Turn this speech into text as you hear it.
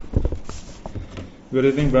Good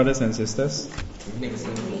evening, brothers and sisters. Next.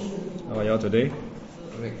 How are y'all today?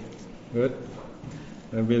 Correct. Good.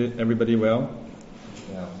 Everybody well?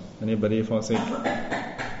 Yeah. Anybody fall sick?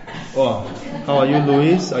 Oh, how are you,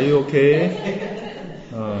 Louis? Are you okay?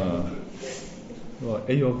 Well,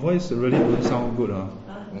 your voice really don't sound good, huh?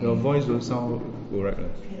 Your voice don't sound correct.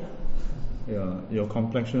 Yeah, your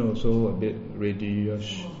complexion also a bit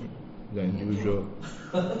reddish than usual.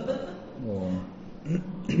 Oh.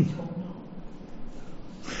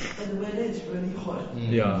 And the weather is really hot.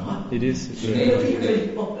 Yeah, it is.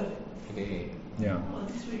 Really hot. Okay. Yeah. Oh,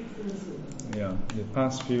 this week feels Yeah, the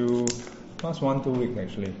past 1-2 weeks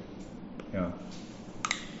actually. Yeah.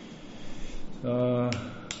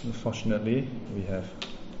 Fortunately, we have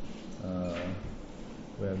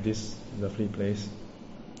this lovely place.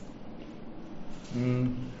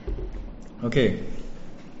 Okay.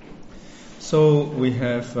 So we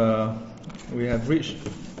have reached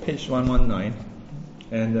page 119,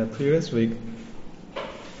 and the previous week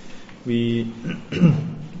we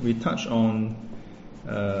we touched on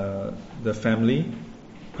the family,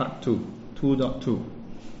 part 2.2,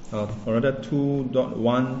 or rather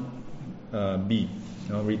 2.1b,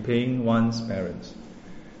 repaying one's parents.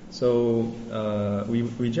 So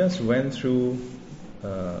we just went through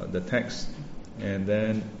the text, and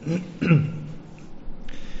then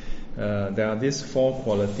there are these 4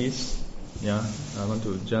 qualities. Yeah, I want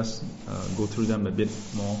to just go through them a bit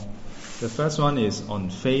more. The first one is on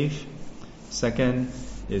faith. Second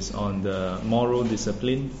is on the moral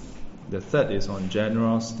discipline. The third is on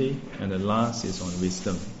generosity, and the last is on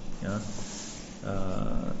wisdom. Yeah,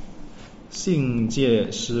 信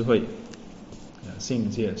戒施惠.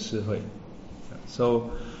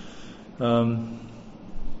 So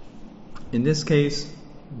in this case,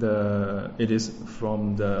 it is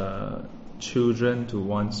from the children to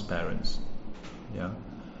one's parents. Yeah,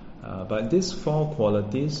 but these 4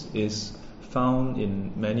 qualities is found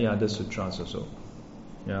in many other sutras also.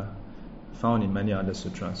 Yeah, found in many other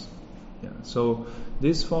sutras. Yeah, so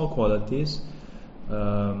these 4 qualities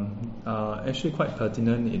are actually quite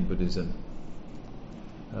pertinent in Buddhism.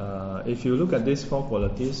 If you look at these 4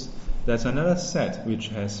 qualities, there's another set which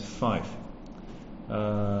has 5.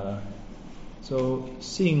 So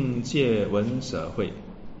信戒闻舍惠.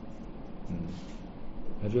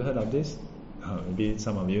 Have you heard of this? Maybe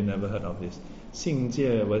some of you never heard of this. 信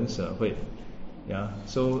戒闻舍惠. Yeah.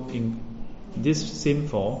 So in this same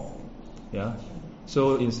 4, yeah.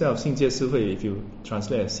 So instead of 信戒施惠, if you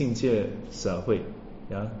translate as 信戒舍惠,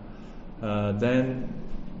 yeah. Then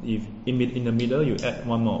if in the middle you add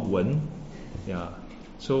one more 闻, yeah.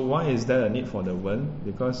 So why is there a need for the 闻?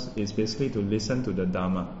 Because it's basically to listen to the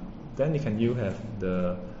Dharma. Then you have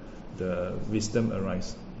the wisdom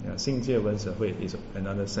arise. Yeah, 信戒闻舍惠 is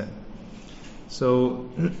another set. So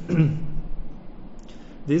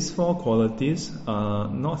these 4 qualities are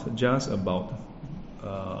not just about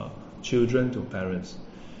children to parents.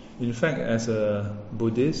 In fact, as a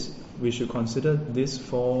Buddhist, we should consider these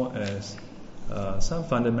 4 as some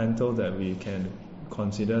fundamental that we can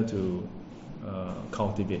consider to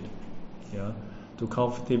cultivate. Yeah, to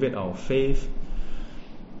cultivate our faith,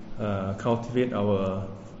 cultivate our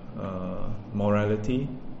morality,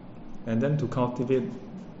 and then to cultivate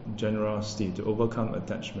generosity, to overcome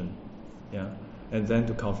attachment. Yeah, and then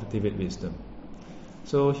to cultivate wisdom.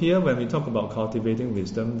 So here, when we talk about cultivating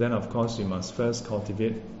wisdom, then of course you must first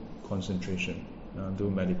cultivate concentration, do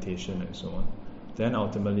meditation and so on. Then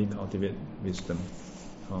ultimately cultivate wisdom.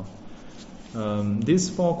 These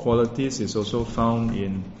 4 qualities is also found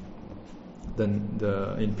in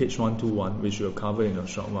in page 121, which we'll cover in a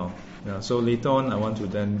short while. Yeah, so later on, I want to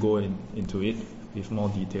then go into it with more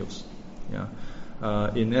details. Yeah,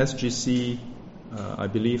 in SGC, I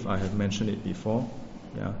believe I have mentioned it before.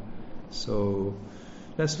 Yeah, so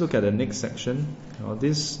let's look at the next section.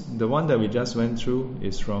 The one that we just went through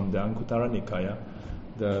is from the Anguttara Nikaya.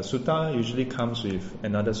 The sutta usually comes with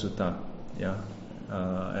another sutta. Yeah,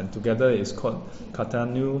 and together it's called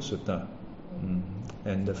Kathanu Sutta.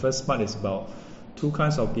 And the first part is about 2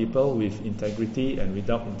 kinds of people, with integrity and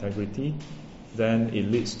without integrity. Then it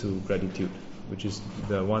leads to gratitude, which is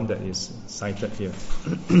the one that is cited here.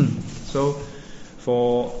 So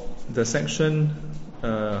for the section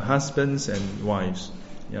husbands and wives,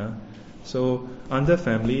 yeah. So under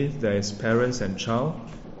family there is parents and child,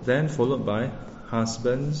 then followed by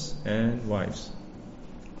husbands and wives.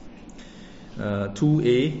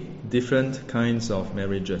 2a, different kinds of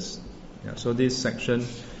marriages. Yeah, so this section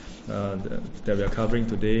that we are covering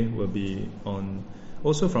today will be on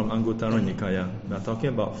also from Anguttara Nikaya. We are talking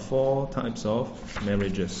about 4 types of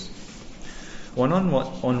marriages.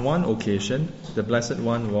 On one occasion, the Blessed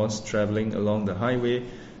One was traveling along the highway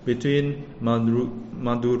between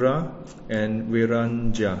Madura and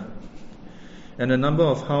Viranja, and a number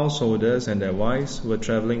of householders and their wives were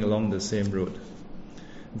traveling along the same road.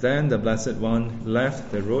 Then the Blessed One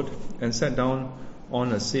left the road and sat down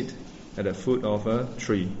on a seat at the foot of a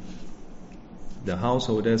tree. The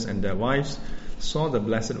householders and their wives saw the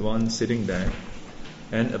Blessed One sitting there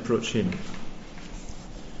and approached him.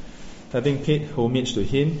 Having paid homage to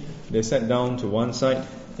him, they sat down to one side,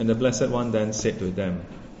 and the Blessed One then said to them,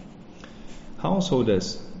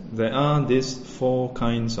 "Householders, there are these 4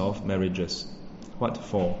 kinds of marriages." What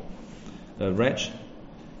 4? A wretch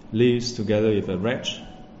lives together with a wretch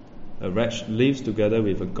lives together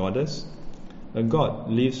with a goddess, a god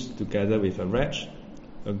lives together with a wretch,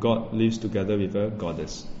 a god lives together with a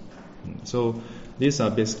goddess. So these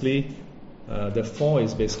are basically, the 4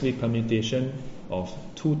 is basically permutation of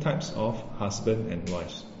 2 types of husband and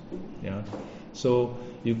wives. Yeah. So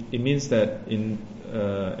it means that in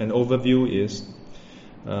an overview is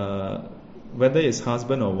whether it's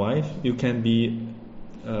husband or wife, you can be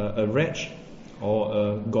a wretch or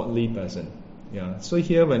a godly person. Yeah. So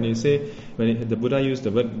here when the Buddha used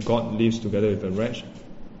the word God lives together with a wretch,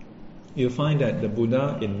 you find that the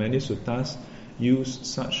Buddha in many suttas used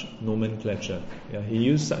such nomenclature. Yeah. He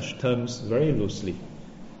used such terms very loosely.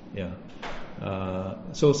 Yeah.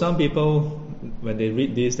 So some people, when they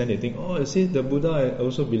read this, then they think, oh, you see, the Buddha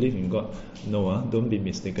also believe in God. No, don't be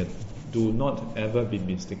mistaken. Do not ever be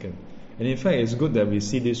mistaken. And in fact, it's good that we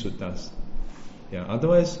see these suttas. Yeah.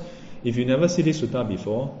 Otherwise, if you never see this sutta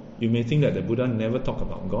before, you may think that the Buddha never talked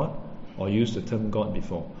about God or used the term God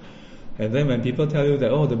before. And then when people tell you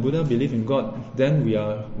that, oh, the Buddha believed in God, then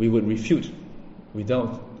we would refute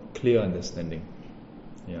without clear understanding.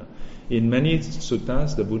 Yeah. In many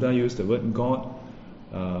suttas, the Buddha used the word God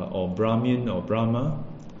or Brahmin or Brahma,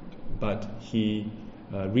 but he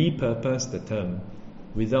repurposed the term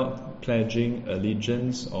without pledging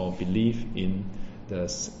allegiance or belief in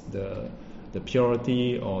the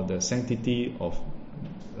purity or the sanctity of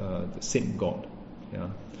the said God. Yeah.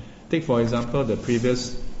 Take for example the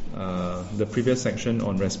previous section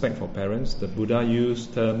on respect for parents. The Buddha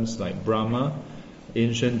used terms like Brahma,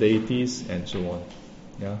 ancient deities, and so on.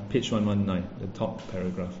 Yeah, page 119, the top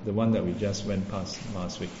paragraph, the one that we just went past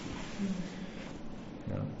last week.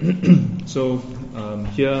 Yeah. So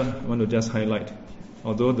here I want to just highlight,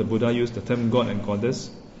 although the Buddha used the term God and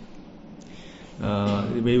Goddess,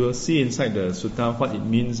 we will see inside the sutta what it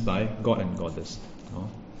means by God and Goddess.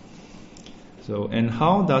 So, and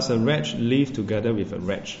how does a wretch live together with a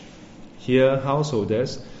wretch? Here,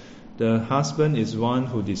 householders, the husband is one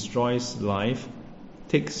who destroys life,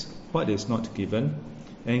 takes what is not given,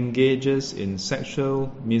 engages in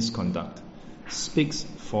sexual misconduct, speaks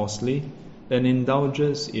falsely, and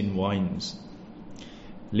indulges in wines,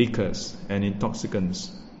 liquors, and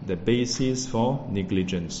intoxicants, the basis for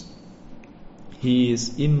negligence. He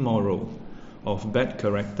is immoral, of bad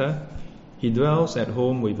character. He dwells at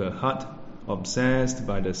home with a heart obsessed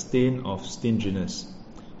by the stain of stinginess.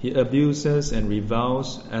 He abuses and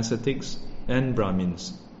reviles ascetics and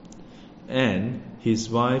Brahmins. And his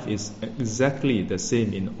wife is exactly the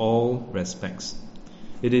same in all respects.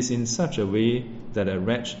 It is in such a way that a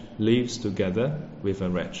wretch lives together with a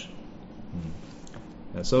wretch.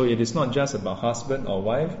 So it is not just about husband or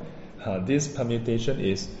wife. This permutation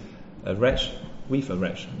is a wretch with a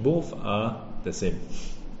wretch. Both are the same.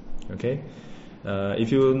 Okay.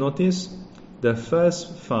 If you notice, the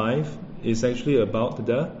first 5 is actually about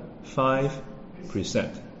the 5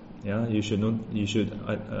 precepts. Yeah, you should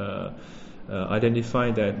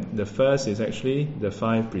identify that the first is actually the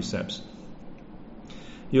 5 precepts.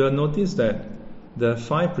 You will notice that the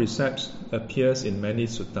 5 precepts appears in many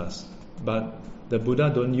suttas, but the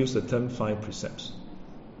Buddha don't use the term 5 precepts.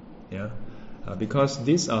 Yeah, because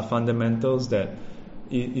these are fundamentals that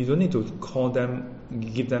you don't need to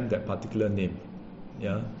give them that particular name.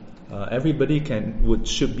 Yeah, everybody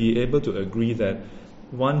should be able to agree that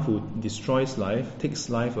one who destroys life, takes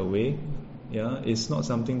life away, is not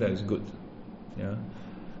something that is good. Yeah.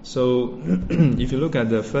 So if you look at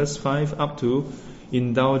the first 5 up to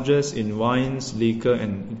indulges in wines, liquor,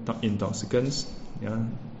 and intoxicants,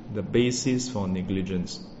 the basis for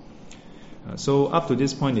negligence. So up to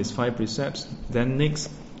this point is 5 precepts. Then next,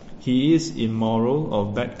 he is immoral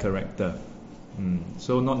of bad character.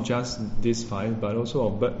 So not just these 5, but also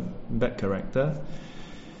of bad character.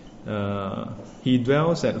 He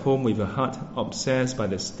dwells at home with a heart obsessed by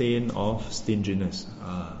the stain of stinginess.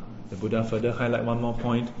 The Buddha further highlight one more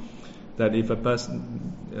point, that if a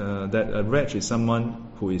person, that a wretch is someone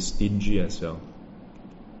who is stingy as well.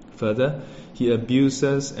 Further, he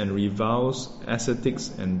abuses and reviles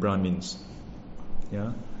ascetics and Brahmins.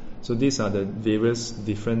 Yeah, so these are the various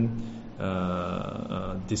different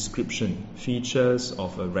description features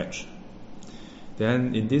of a wretch.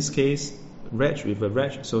 Then in this case, wretch with a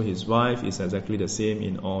wretch, so his wife is exactly the same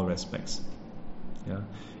in all respects. Yeah,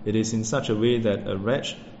 it is in such a way that a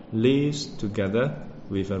wretch lives together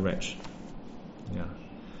with a wretch. Yeah.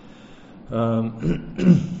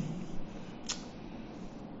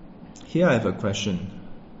 Here I have a question.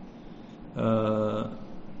 The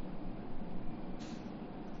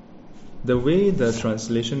way the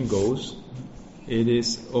translation goes, it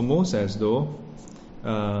is almost as though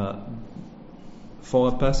for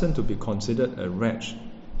a person to be considered a wretch,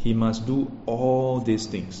 he must do all these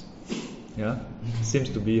things. Yeah, seems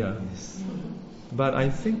to be. But I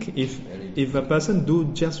think if a person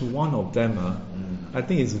do just one of them, I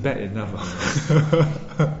think it's bad enough.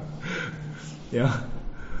 Yeah.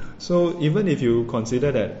 So even if you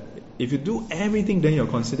consider that, if you do everything, then you're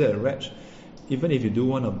considered a wretch. Even if you do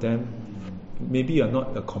one of them, maybe you're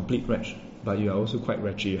not a complete wretch, but you are also quite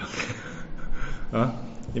wretchy.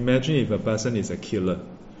 Imagine if a person is a killer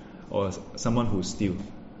or someone who steals.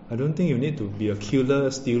 I don't think you need to be a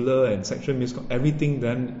killer, stealer, and sexual misconduct. Everything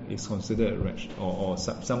then is considered a wretch or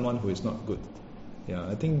someone who is not good. Yeah,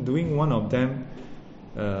 I think doing one of them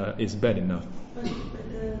is bad enough. But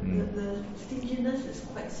the stinginess is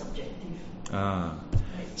quite subjective. Right.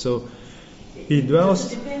 So he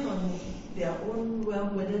dwells. It depends on their own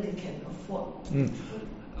wealth, whether they can afford.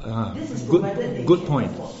 This is good. whether they Good can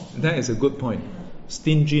point. afford. That is a good point.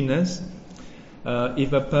 Stinginess.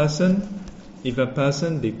 If a person,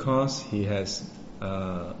 because he has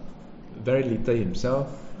very little himself,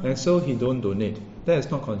 and so he don't donate, that is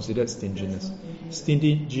not considered stinginess.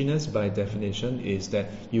 Stinginess, by definition, is that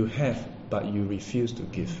you have but you refuse to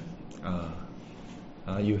give.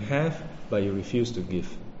 You have but you refuse to give.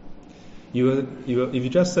 If you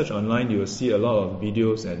just search online, you will see a lot of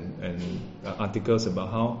videos and articles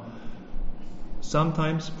about how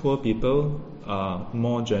sometimes poor people are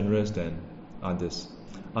more generous than others.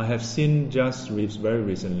 I have seen just very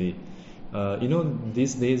recently,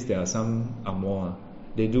 these days there are some Amor,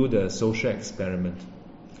 they do the social experiment.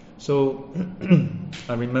 So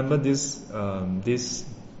I remember this.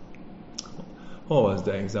 What was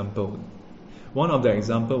the example? One of the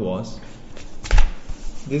example was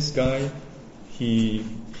this guy. He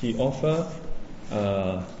offer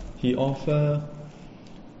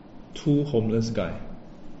two homeless guy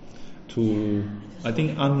to, I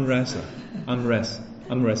think, arm wrestling.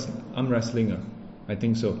 I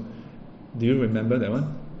think so. Do you remember that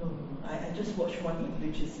one? No, I just watched one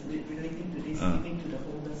which is relating to this, giving to the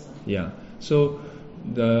homeless. Yeah. So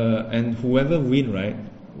and whoever win, right,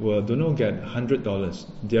 will get $100.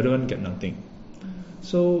 The other one get nothing.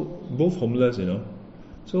 So both homeless,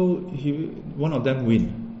 So one of them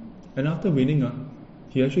win, and after winning,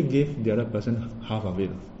 he actually gave the other person half of it.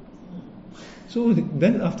 So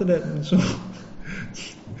then after that,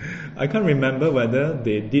 I can't remember whether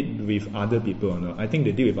they did with other people or not. I think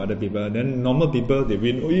they did with other people. Then normal people, they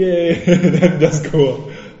win, oh yay, then just go.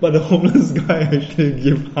 But the homeless guy actually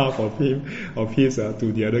give half of his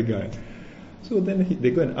to the other guy. So then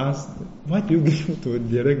they go and ask, why do you give to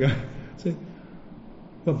the other guy? Say,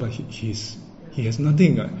 well, but he has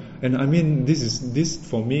nothing. And I mean, this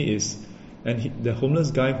for me is, and the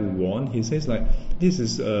homeless guy who won, he says like, this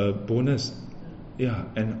is a bonus. Yeah,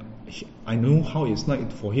 and I know how it's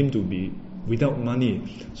like for him to be without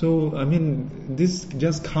money. So, I mean, this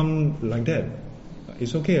just come like that.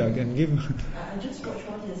 It's okay, I can give. I just watched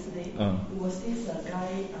one yesterday. It was this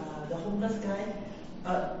guy, the homeless guy.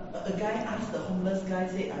 A guy asked the homeless guy,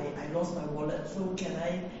 say, I lost my wallet, so can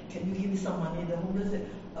you give me some money? The homeless said,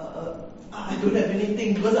 I don't have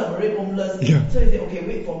anything because I'm already homeless. Yeah. So he said, okay,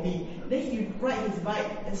 wait for me. Then he ride his bike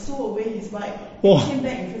and stole away his bike. Oh. He came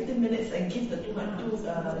back in 15 minutes and gave the money to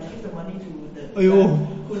the guy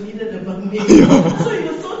Aiyo. who needed the money. Yeah. So he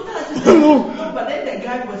was so touched. He said, no, but then that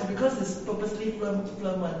guy was, because it's purposely film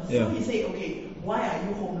one. So Yeah. he said, okay, why are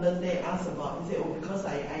you homeless? They asked about. He said, oh, because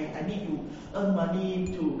I need to earn money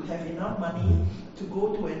to have enough money to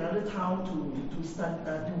go to another town to start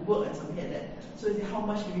to work and something like that. So he said, how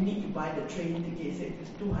much do you need to buy the train ticket? He said,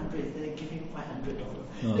 200. They give him $500.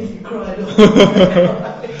 Oh. Then he cried.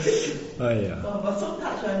 Yeah. But so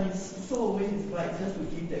touched, and he stole away his bike just to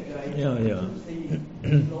give that guy. Yeah. To say he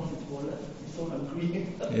lost his wallet. He's so hungry.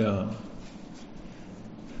 Yeah.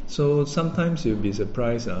 So sometimes you'll be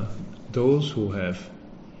surprised, those who have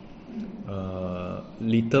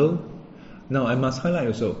little. Now I must highlight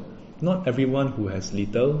also, not everyone who has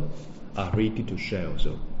little are ready to share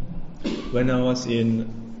also. When I was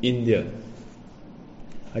in India,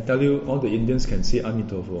 I tell you, all the Indians can say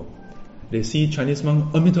Amitofo. They see Chinese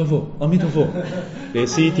monk, Amitofo, Amitofo. They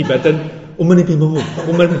see Tibetan, Umani.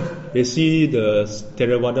 They see the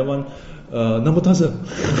Theravada one, Namo Tassa,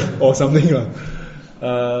 or something.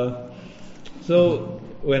 So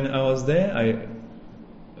when I was there,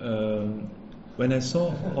 when I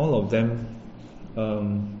saw all of them, I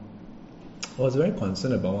was very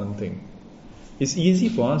concerned about one thing. It's easy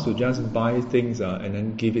for us to just buy things and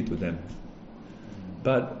then give it to them.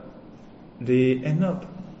 But they end up,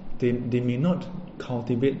 they may not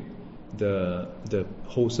cultivate the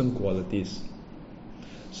wholesome qualities.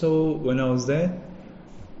 So when I was there,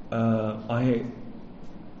 the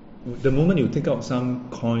moment you take out some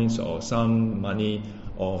coins or some money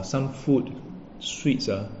or some food, sweets,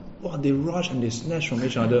 they rush and they snatch from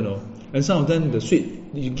each other, no? And some of them, the sweet,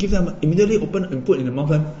 you give them, immediately open and put in the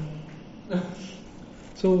mouth.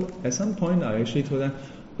 So at some point, I actually told them,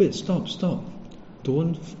 wait, stop.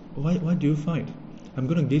 Don't, why do you fight? I'm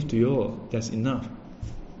going to give to you all. That's enough.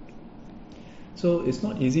 So it's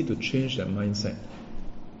not easy to change that mindset.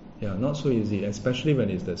 Yeah, not so easy, especially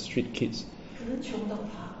when it's the street kids.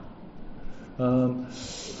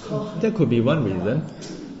 That could be one reason.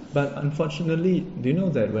 But unfortunately, do you know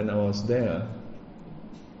that when I was there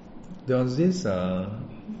was this, there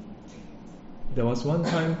was one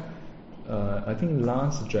time, I think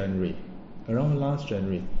around last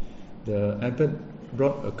January, the abbot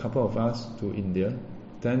brought a couple of us to India.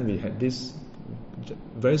 Then we had this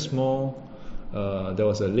very small, there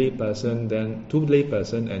was a lay person, then 2 lay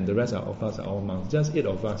person, and the rest of us are all monks. Just 8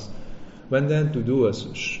 of us went there to do a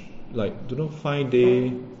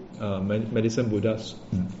 5-day medicine Buddha's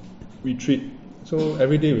retreat. So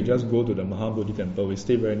every day we just go to the Mahabodhi temple. We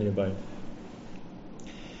stay very nearby, and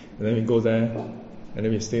then we go there, and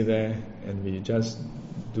then we stay there, and we just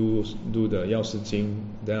do the Yao Si Jing.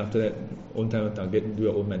 Then after that, own time target, do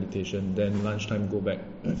your own meditation. Then lunchtime go back.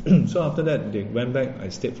 So after that, they went back. I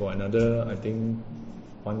stayed for another, I think,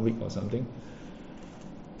 1 week or something.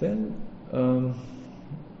 Then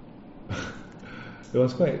it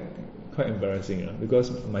was quite embarrassing, because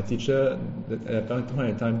my teacher at that point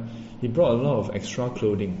in time, he brought a lot of extra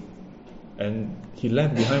clothing, and he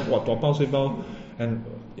left behind bao. And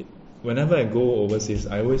whenever I go overseas,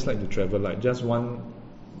 I always like to travel like just one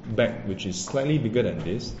bag which is slightly bigger than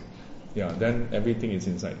this. Yeah, then everything is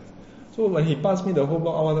inside. So when he passed me the whole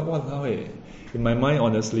box, I was like, what the hell? In my mind,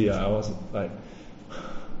 honestly, I was like,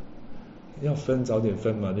 要分早点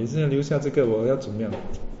分嘛，你现在留下这个，我要怎么样？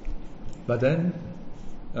 But then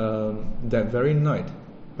that very night,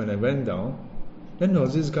 when I went down, then there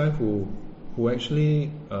was this guy who actually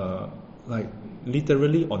like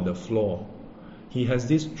literally on the floor, he has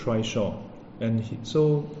this trishaw, and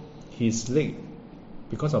so his leg,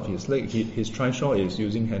 because of his leg, his trishaw is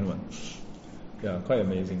using hand one. Yeah, quite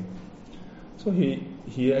amazing. So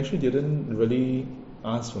he actually didn't really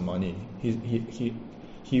ask for money.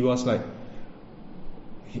 He was like,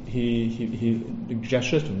 he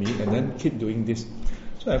gestures to me and then keep doing this.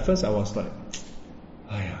 So at first I was like,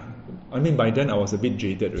 I mean by then I was a bit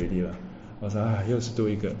jaded already lah. I was like, 又是多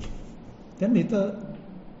一个. Then later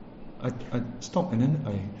I stopped and then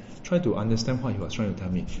I tried to understand what he was trying to tell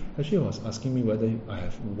me. Actually he was asking me whether I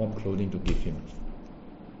have warm clothing to give him.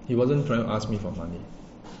 He wasn't trying to ask me for money.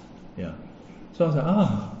 Yeah. So I was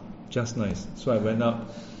like, just nice. So I went up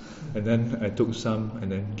and then I took some and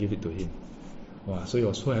then gave it to him. Wow, so he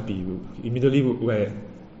was so happy. He immediately wear.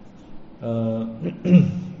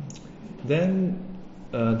 Then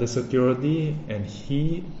the security and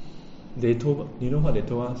they told, you know what they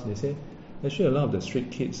told us? They said, actually a lot of the street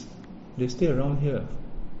kids, they stay around here.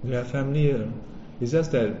 They have family here. It's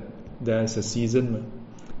just that there's a season.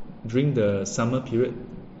 During the summer period,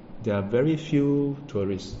 there are very few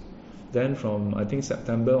tourists. Then from I think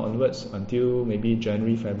September onwards until maybe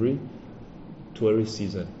January, February, tourist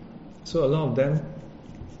season. So a lot of them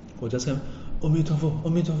will just say, Amitofo,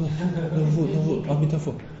 no food,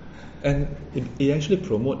 Amitofo. And it actually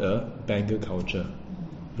promote a beggar culture.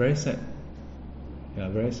 Very sad. Yeah,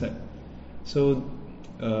 very sad. So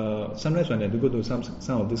sometimes when I do go to some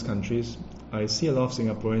of these countries, I see a lot of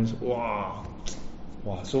Singaporeans, wow,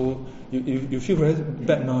 so you feel very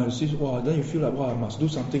bad now. You see, then you feel like, I must do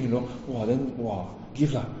something, then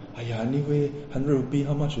give lah. Anyway, 100 rupee,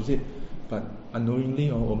 how much is it? But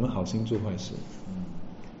unknowingly, 我们好心做坏事.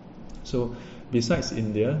 So besides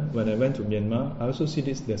India, when I went to Myanmar, I also see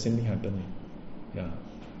the same thing happening. Yeah,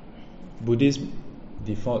 Buddhist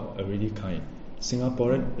default already kind.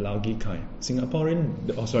 Singaporean lagi kind.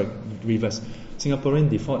 Reverse. Singaporean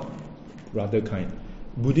default rather kind.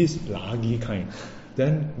 Buddhist lagi kind.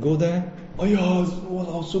 Then go there, oh yeah,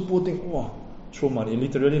 wow, so poor thing, wow, throw money,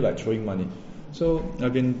 literally like throwing money. So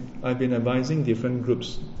I've been advising different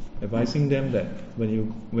groups, advising them that when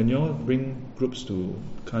you all bring groups to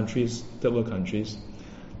countries, third world countries,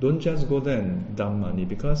 don't just go there and dump money,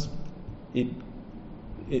 because it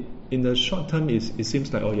in the short term it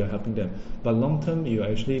seems like, oh, you're helping them, but long term you're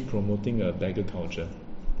actually promoting a beggar culture.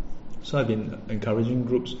 So I've been encouraging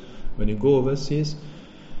groups, when you go overseas,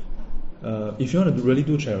 if you want to really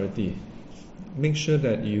do charity, make sure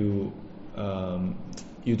that you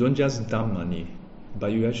don't just dump money,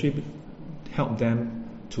 but you actually help them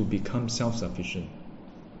to become self-sufficient.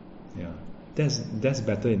 Yeah, that's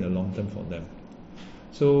better in the long term for them.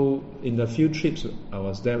 So in the few trips I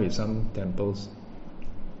was there with some temples,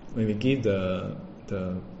 when we give the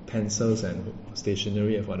pencils and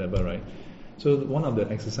stationery and whatever, right? So one of the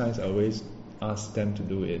exercises I always ask them to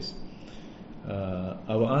do is,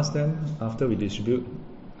 I will ask them, after we distribute,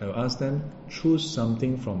 I will ask them, choose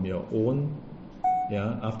something from your own,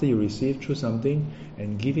 after you receive, choose something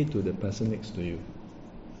and give it to the person next to you.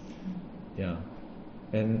 Yeah.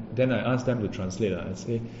 And then I ask them to translate. I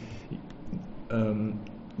say,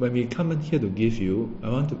 when we come in here to give you,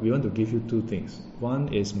 we want to give you two things.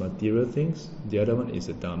 One is material things, the other one is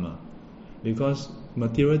the Dharma. Because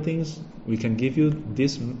material things, we can give you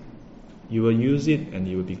this, you will use it and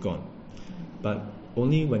you will be gone. But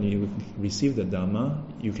only when you receive the Dharma,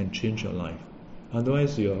 you can change your life.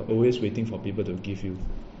 Otherwise, you're always waiting for people to give you.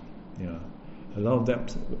 Yeah. A lot of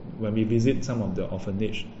that, when we visit some of the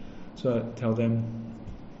orphanage, so I tell them,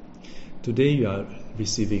 today you are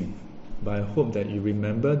receiving, but I hope that you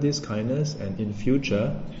remember this kindness and in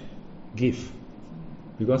future, give.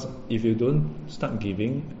 Because if you don't start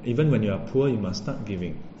giving, even when you are poor, you must start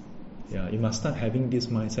giving. Yeah, you must start having this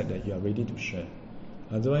mindset that you are ready to share.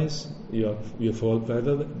 Otherwise, you're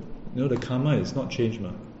forever. The karma is not changed,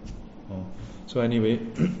 ma. Oh. So anyway,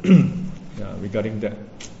 regarding that,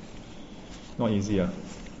 not easy, yeah.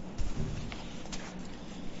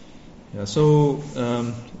 So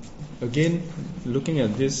again, looking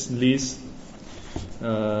at this list,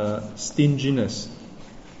 stinginess.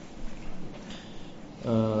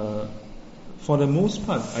 For the most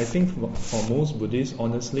part, I think for most Buddhists,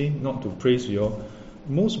 honestly, not to praise you all,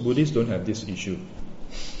 most Buddhists don't have this issue.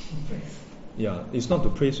 Yeah, it's not to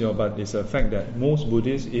praise you all, but it's a fact that most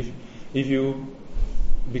Buddhists, if you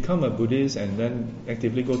become a Buddhist and then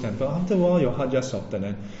actively go temple, after a while your heart just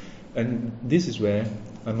softens, and this is where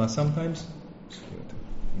I must sometimes.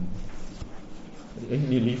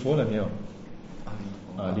 你礼佛了没有？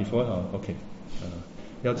礼佛好 ，OK。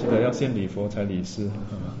要记得要先礼佛才礼师。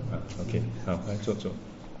OK， 好，来坐。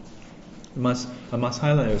I must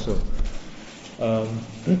highlight also.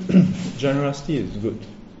 Generosity is good,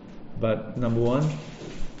 but number one,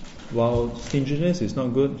 while stinginess is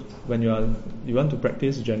not good, when you want to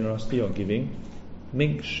practice generosity or giving,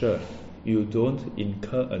 make sure you don't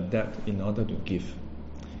incur a debt in order to give.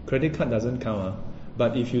 Credit card doesn't count,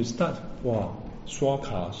 but if you start, 刷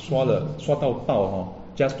卡刷到爆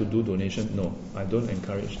just to do donation, no, I don't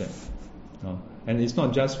encourage that. And it's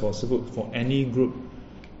not just for any group.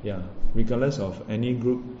 Yeah, regardless of any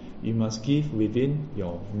group, you must give within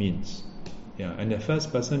your means. Yeah, and the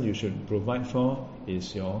first person you should provide for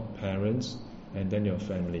is your parents and then your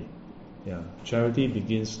family. Yeah, charity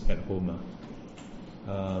begins at home.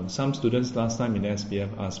 Some students last time in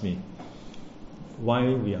SPF asked me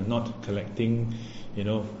why we are not collecting,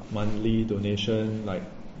 monthly donation like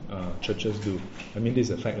churches do. I mean, this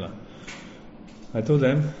is a fact. I told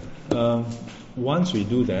them, once we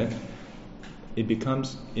do that, it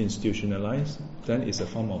becomes institutionalized, then it's a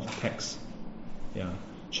form of tax. Yeah,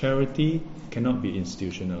 charity cannot be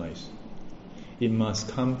institutionalized. It must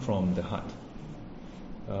come from the heart.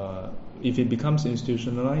 If it becomes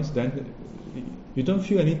institutionalized, then you don't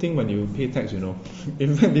feel anything when you pay tax,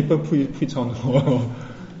 In fact, people preach on,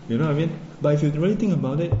 you know what I mean? But if you really think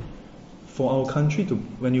about it, for our country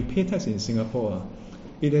when you pay tax in Singapore,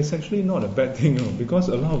 it is actually not a bad thing, because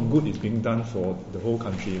a lot of good is being done for the whole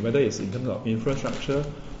country, whether it's in terms of infrastructure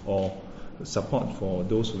or support for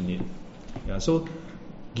those who need. Yeah, so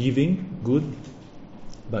giving, good,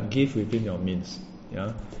 but give within your means.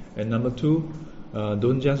 Yeah, and number two,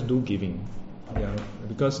 don't just do giving. Yeah,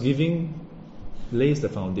 because giving lays the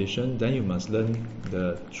foundation. Then you must learn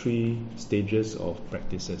the 3 stages of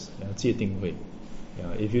practices. 戒定慧.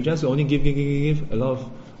 Yeah, if you just only give, a lot of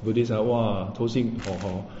Buddhists are 投信好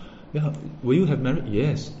好. Yeah, will you have merit?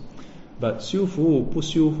 Yes, but 修福不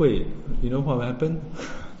修慧, you know what will happen?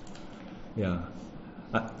 Yeah,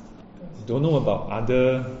 I don't know about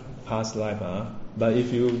other past life, but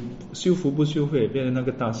if you 修福不修慧, 变成那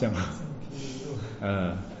个大象.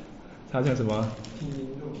它叫什么？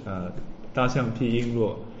大象披璎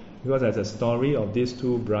珞 because there's a story of these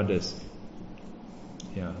two brothers.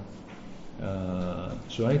 Yeah.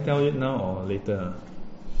 Should I tell it now or later?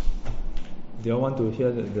 Do you all want to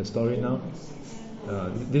hear the story now?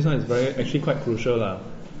 This one is actually quite crucial lah.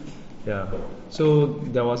 Yeah. So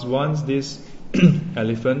there was once this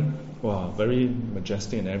elephant, wow, very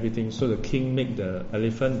majestic and everything. So the king made the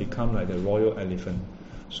elephant become like the royal elephant.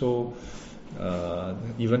 So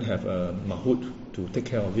even have a mahout to take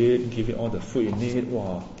care of it, give it all the food it need.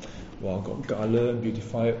 Wow, got garland,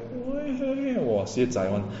 beautified. Wow,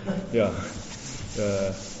 one. Yeah.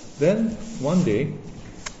 Then one day,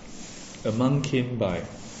 a monk came by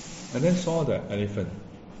and then saw the elephant.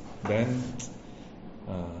 Then,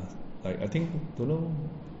 I think, don't know,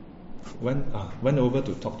 went over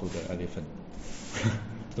to talk to the elephant.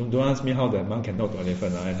 Don't ask me how the monk can talk to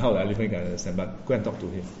elephant and how the elephant can understand, but go and talk to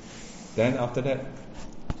him. Then after that,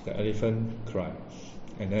 the elephant cried.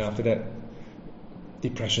 And then after that,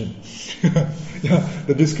 depression. Yeah,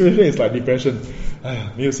 the description is like depression.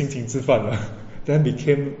 没有心情吃饭了. Then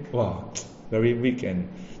became very weak and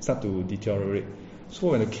start to deteriorate. So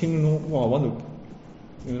when the king want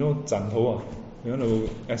to 斩头 you want to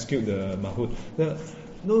execute the mahout. Then,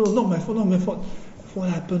 no, not my fault. What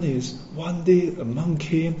happened is one day a monk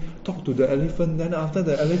came, talked to the elephant. Then after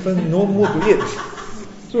the elephant, no mood to eat.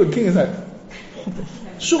 So the king is like,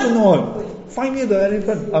 sure or not? Find me the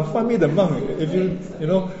elephant. Find me the monk. If you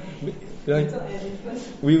know, like,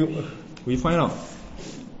 we find out.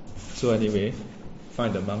 So anyway,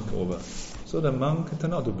 find the monk over. So the monk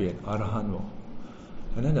turned out to be an arahant.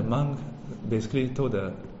 And then the monk basically told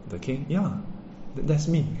the king, yeah, that's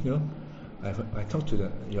me. You know, I talked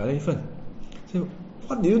to your elephant. So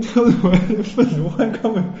what do you tell my elephant? Why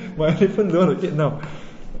come my elephant don't want to eat now?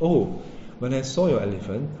 Oh, when I saw your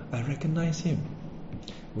elephant, I recognized him.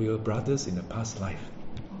 We were brothers in a past life.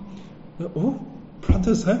 Oh,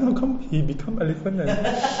 brothers? How come he become elephant?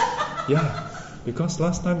 Yeah, because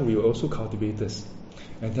last time we were also cultivators.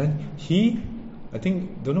 And then I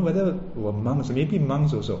think, don't know whether were monks, maybe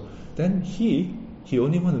monks also. Then he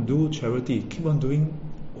only want to do charity, keep on doing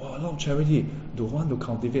a lot of charity, don't want to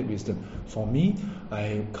cultivate wisdom. For me,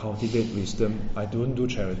 I cultivate wisdom, I don't do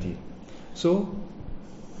charity. So,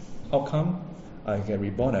 how come I get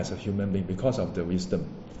reborn as a human being? Because of the wisdom.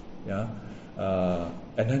 Yeah,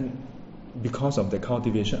 and then because of the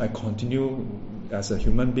cultivation, I continue as a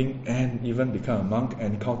human being and even become a monk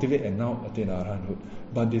and cultivate and now attain arahanthood.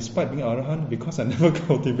 But despite being arahant, because I never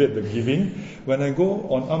cultivate the giving, when I go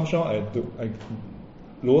on Amshao, I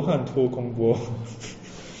lo han to kong bo.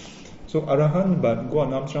 So arahant, but go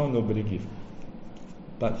on Amshao, nobody give.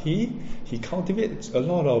 But he cultivates a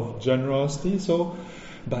lot of generosity,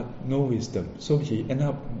 but no wisdom. So he ended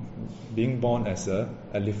up being born as an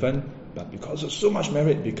elephant, but because of so much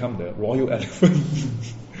merit, become the royal elephant.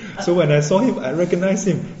 So when I saw him, I recognized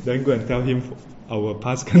him. Then go and tell him our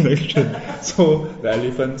past connection. So the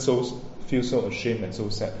elephant feels so ashamed and so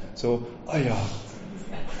sad. So, 哎呀，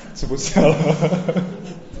吃不下了。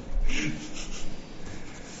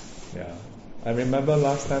Yeah, I remember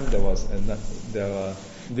last time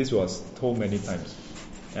this was told many times,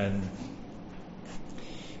 and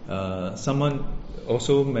someone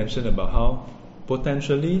also mentioned about how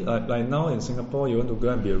potentially, like now in Singapore, you want to go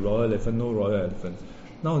and be a royal elephant, no royal elephant.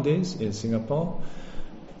 Nowadays in Singapore,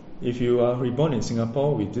 if you are reborn in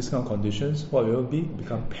Singapore with this kind of conditions, what will it be?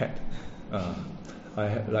 Become pet. I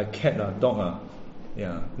have like cat, dog,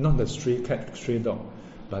 yeah, not the stray cat, stray dog,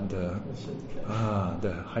 but the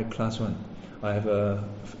high class one. I have a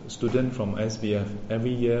student from SBF.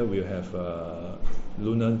 Every year we have a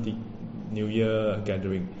Lunar New Year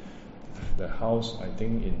gathering. The house, I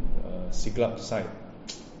think in Siglap side,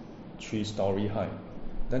 3-story high.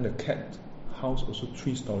 Then the cat house also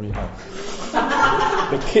 3-story high.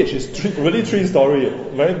 The cage is really 3-story,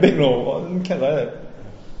 very big, no? Cat like that.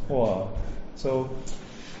 Wow. So,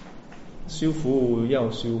 修福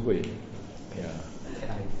要修慧. Yeah.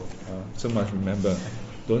 So much remember.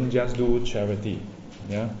 Don't just do charity.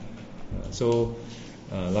 Yeah. So,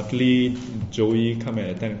 luckily Joey come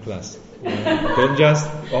and attend class. Don't just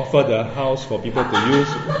offer the house for people to use.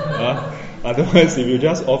 Otherwise, if you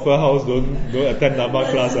just offer house, don't attend Dharma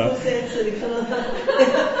class.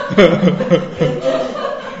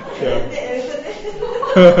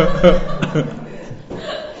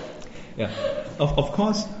 Yeah. Of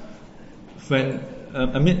course, when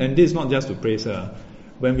and this is not just to praise her.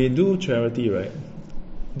 When we do charity, right?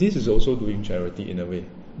 This is also doing charity in a way.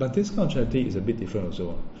 But this kind of charity is a bit different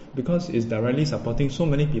also, because it's directly supporting so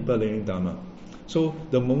many people learning Dharma. So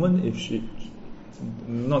the moment if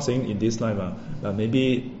not saying in this life, but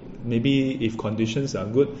maybe if conditions are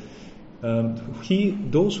good,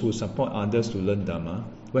 those who support others to learn Dhamma,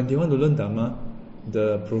 when they want to learn Dhamma,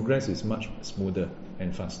 the progress is much smoother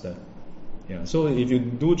and faster. Yeah. So if you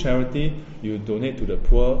do charity, you donate to the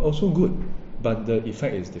poor, also good, but the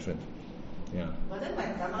effect is different. Yeah. But then my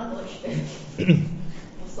Dhamma no extend.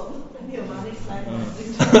 So maybe about next life.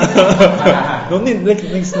 Don't need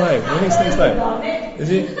next life. No next life. You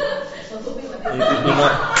see,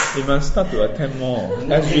 you must start to attend more.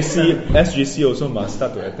 SGC also must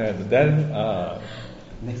start to attend. Then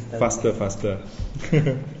faster.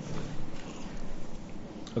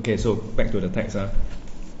 Okay, so back to the text.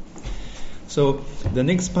 So the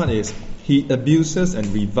next part is he abuses and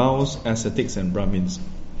reviles ascetics and Brahmins.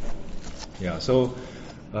 Yeah, so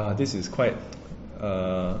this is quite.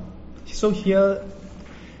 So here,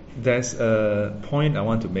 there's a point I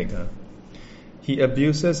want to make. He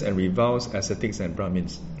abuses and reviles ascetics and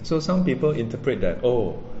Brahmins. So some people interpret that,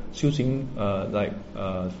 修行 like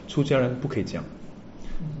出家人不可以讲.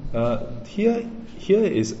 Here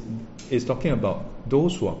is talking about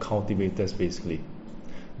those who are cultivators, basically.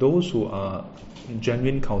 Those who are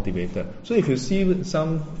genuine cultivator. So if you see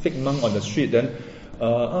some fake monk on the street, then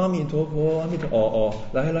阿弥陀佛，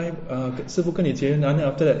来，师父跟你结，然后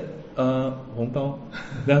after that 红包，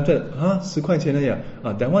 then after that 10块钱而已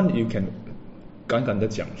that one you can 敢的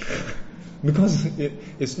讲because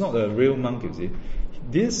it's not a real monk, you see.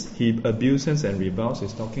 This he abuses and reviles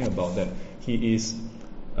is talking about that he is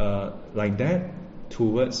like that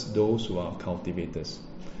towards those who are cultivators.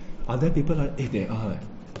 Are there people like they are?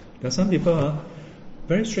 There are some people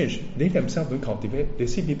very strange. They themselves don't cultivate. They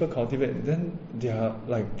see people cultivate, then they are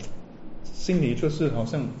like 心里就是好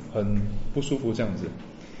像很不舒服这样子.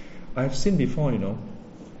 I've seen before,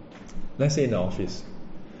 let's say in the office,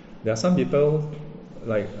 there are some people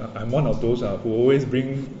like I'm one of those who always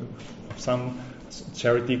bring some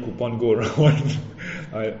charity coupon go around.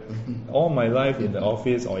 All my life in the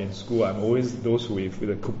office or in school, I'm always those with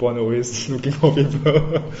the coupon, always looking for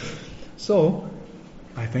people. So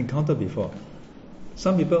I've encountered before.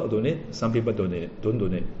 Some people donate, some people don't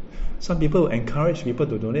donate. Some people encourage people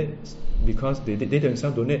to donate because they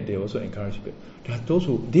themselves donate, they also encourage people. There are those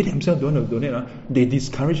who they themselves don't want to donate, they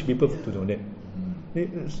discourage people to donate.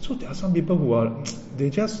 So there are some people who are they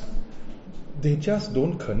just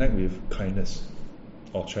don't connect with kindness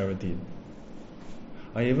or charity.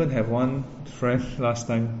 I even have one friend last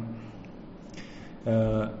time.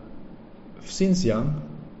 Since young,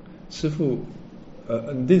 师父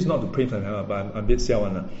this is not to praise him, but I'm a bit siao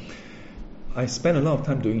one. I spend a lot of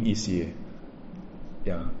time doing ECA.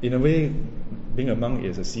 Yeah, in a way, being a monk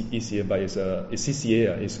is a ECA, but it's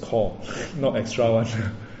CCA. It's core, not extra one.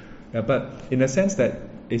 Yeah, but in a sense that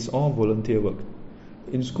it's all volunteer work.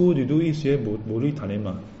 In school, you do ECA,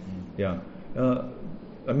 yeah.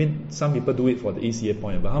 I mean, some people do it for the ECA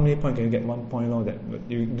point, but how many points can you get? 1 point, that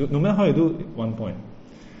you do, no matter how you do, 1 point.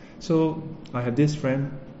 So I have this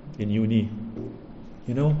friend in uni.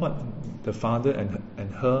 You know what? The father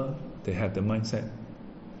and her, they have the mindset.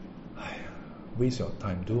 Waste your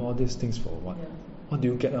time. Do all these things for what? Yeah. What do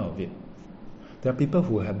you get out of it? There are people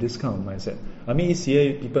who have this kind of mindset. I mean,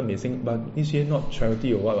 ECA people may think, but ECA not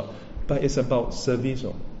charity or what, but it's about service.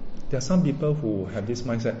 There are some people who have this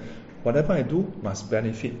mindset. Whatever I do must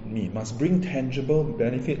benefit me, must bring tangible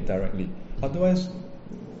benefit directly. Otherwise,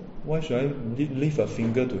 why should I lift a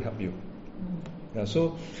finger to help you? Yeah,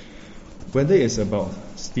 so whether it's about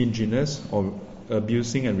stinginess or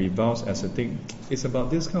abusing and reviles ascetic, it's about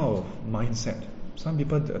this kind of mindset. Some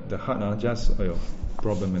people, the heart are just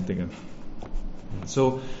problematic.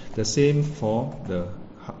 So the same for the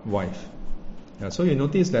wife. Yeah, so you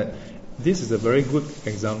notice that this is a very good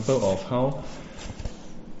example of how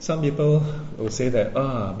some people will say that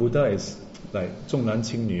Buddha is like 重男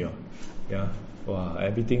轻女. Yeah,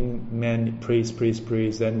 everything men praise,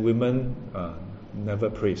 then women never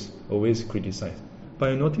praise, always criticize.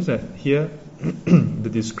 But you notice that here the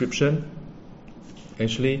description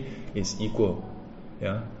actually is equal.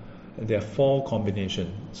 Yeah, there are 4 combinations.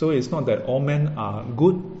 So it's not that all men are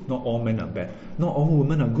good, not all men are bad. Not all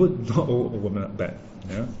women are good, not all women are bad.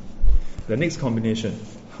 Yeah. The next combination.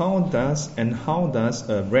 How does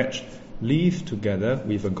a wretch live together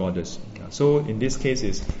with a goddess? So in this case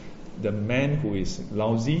is the man who is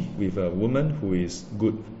lousy with a woman who is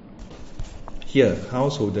good. Here,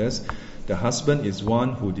 householders, the husband is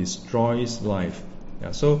one who destroys life.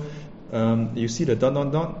 Yeah, so you see the ...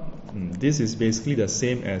 This is basically the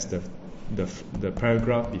same as the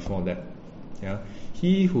paragraph before that. Yeah,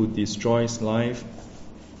 he who destroys life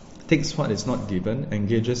takes what is not given,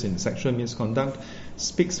 engages in sexual misconduct,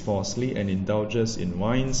 speaks falsely, and indulges in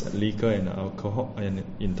wines, liquor, and alcohol and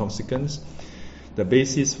intoxicants, the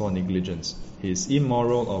basis for negligence. He is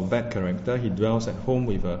immoral or bad character. He dwells at home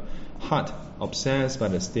with a heart obsessed by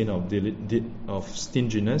the stain of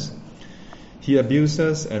stinginess. He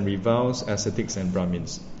abuses and reviles ascetics and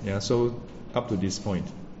Brahmins. Yeah, so up to this point.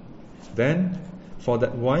 Then, for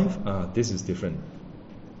that wife, this is different.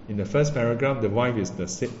 In the first paragraph, the wife is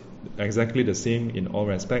exactly the same in all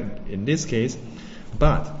respect. In this case,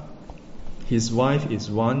 but his wife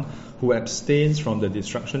is one who abstains from the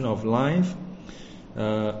destruction of life.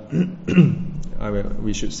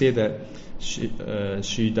 We should say that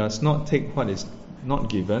she does not take what is not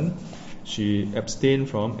given. She abstained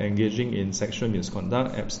from engaging in sexual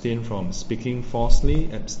misconduct, abstained from speaking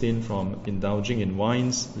falsely, abstained from indulging in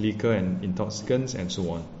wines, liquor, and intoxicants, and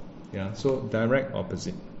so on. Yeah, so direct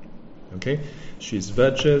opposite. Okay, she is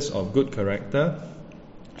virtuous, of good character.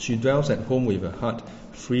 She dwells at home with a heart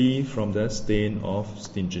free from the stain of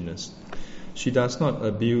stinginess. She does not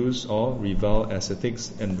abuse or revile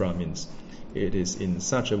ascetics and Brahmins. It is in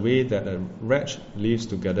such a way that a wretch lives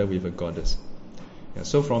together with a goddess. Yeah,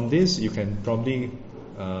 so from this, you can probably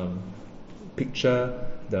picture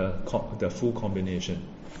the full combination.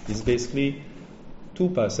 It's basically two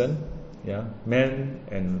person, yeah, man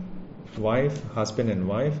and wife, husband and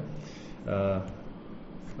wife,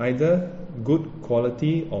 either good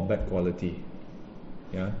quality or bad quality.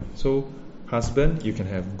 Yeah, so husband, you can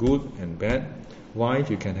have good and bad. Wife,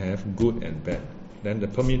 you can have good and bad. Then the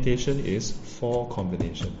permutation is 4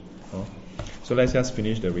 combination. So let's just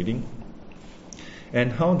finish the reading. And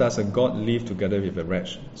how does a god live together with a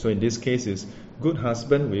wretch? So in this case is good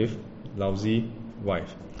husband with lousy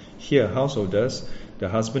wife. Here, householders, the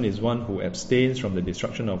husband is one who abstains from the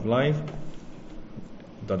destruction of life,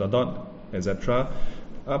 etc.,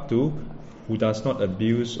 up to who does not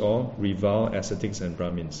abuse or revile ascetics and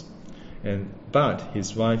Brahmins. But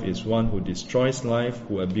his wife is one who destroys life,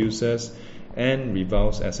 who abuses and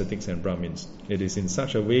reviles ascetics and Brahmins. It is in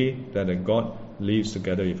such a way that a god lives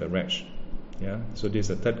together with a wretch. Yeah. So this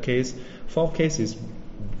is the third case. Fourth case is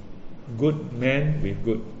good man with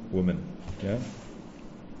good woman. Yeah.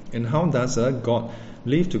 And how does a god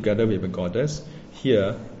live together with a goddess?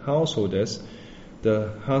 Here, householders,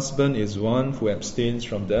 the husband is one who abstains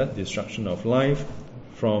from the destruction of life,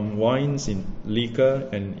 from wines, in liquor,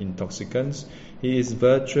 and intoxicants. He is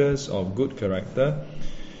virtuous, of good character.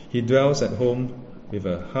 He dwells at home with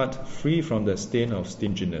a heart free from the stain of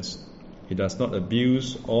stinginess. He does not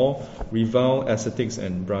abuse or revile ascetics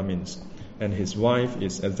and Brahmins, and his wife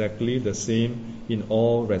is exactly the same in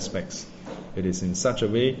all respects. It is in such a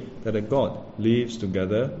way that a god lives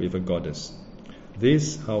together with a goddess.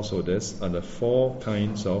 These householders are the 4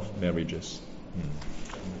 kinds of marriages.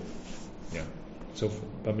 Yeah. So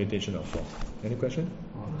permutation of 4. Any question?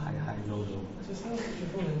 High, low, low. Just now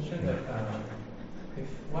people mentioned that if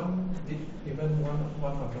one did even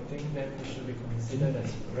one of the things, then it should be considered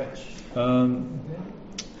as wretch.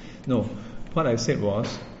 No. What I said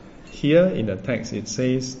was, here in the text it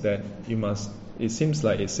says that you must, it seems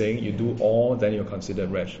like it's saying you do all, then you're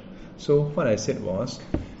considered wretch. So what I said was,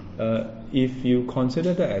 if you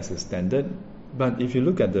consider that as a standard, but if you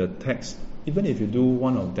look at the text, even if you do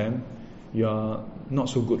one of them, you are not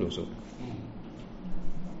so good also.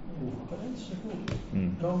 But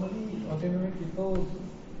then normally ordinary people,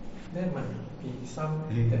 there might be some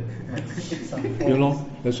that some You know,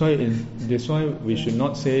 that's why we should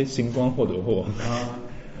not say 星光或者或.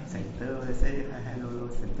 Center, say high, low, low,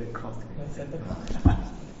 center, cross.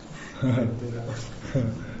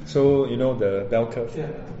 So, you know the bell curve.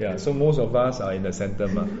 Yeah. So most of us are in the center,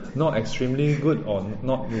 not extremely good or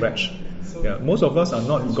not wretch. Yeah. Most of us are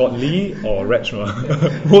not godly or wretch.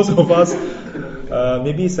 Most of us,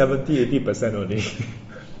 maybe 70-80% only. So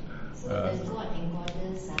the god and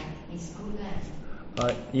goddess is good,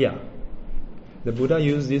 right? Yeah. The Buddha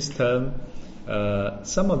used this term.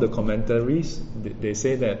 Some of the commentaries they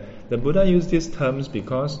say that the Buddha used these terms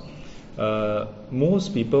because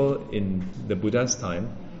most people in the Buddha's time,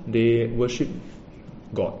 they worship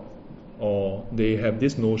God, or they have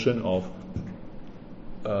this notion of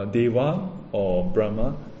Deva or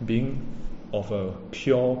Brahma being of a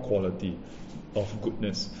pure quality of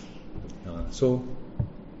goodness. So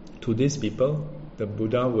to these people, the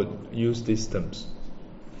Buddha would use these terms.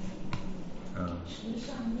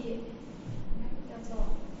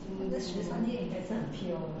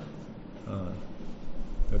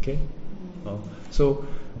 Okay. So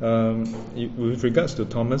with regards to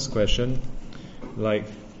Thomas' question, like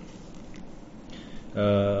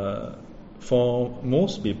for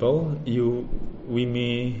most people, we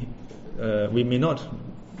may we may not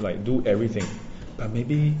like do everything, but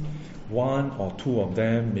maybe one or two of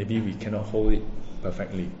them, maybe we cannot hold it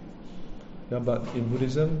perfectly. Yeah, but in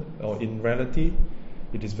Buddhism or in reality,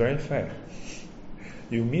 it is very fair.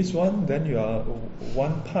 You miss one, then you are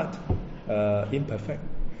one part imperfect.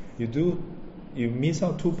 You miss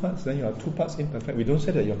out two parts, then you are two parts imperfect. We don't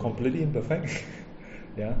say that you're completely imperfect.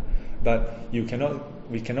 Yeah, but we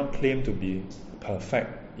cannot claim to be perfect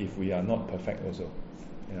if we are not perfect also.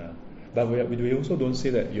 Yeah, but we also don't say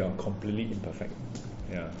that you are completely imperfect.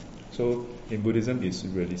 Yeah, so in Buddhism it's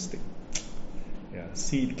realistic. Yeah,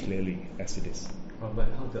 see it clearly as it is. But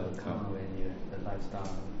how to account when you have the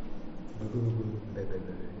lifestyle?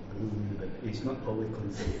 It's not always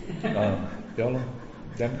consistent. Yeah, lor.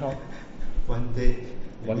 Then how? One day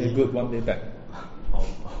good, one day bad.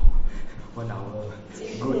 1 hour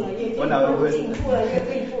good, 1 hour good,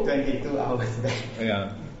 22 hours bad.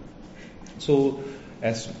 Yeah. So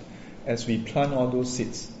as we plant all those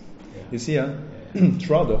seeds, you see,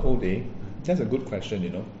 throughout the whole day, that's a good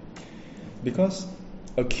question, because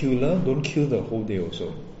a killer don't kill the whole day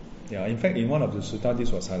also. Yeah. In fact, in one of the sutta,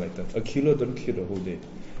 this was highlighted. A killer don't kill the whole day,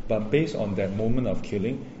 but based on that moment of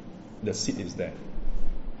killing, the seed is there.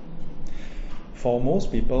 For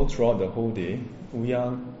most people, throughout the whole day, we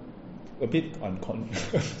are a bit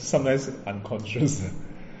sometimes unconscious.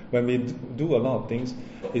 When we do a lot of things,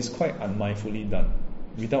 it's quite unmindfully done,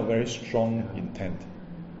 without very strong intent.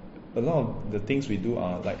 A lot of the things we do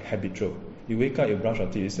are like habitual. You wake up, you brush your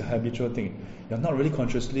teeth, it's a habitual thing. You're not really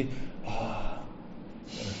consciously,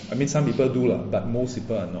 I mean, some people do, but most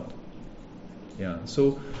people are not. Yeah.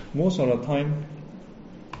 So most of the time,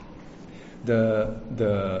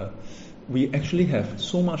 we actually have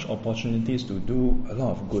so much opportunities to do a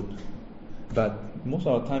lot of good, but most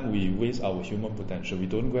of the time we waste our human potential. We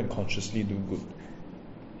don't go and consciously do good.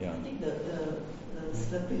 Yeah. I think the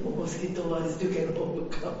stepping on mosquito one still can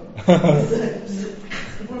overcome. Because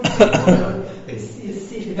it's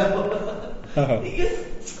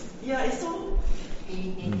so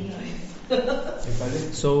irritating.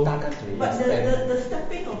 So, but the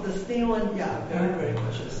stepping of the snail one, very very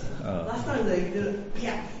cautious. Last time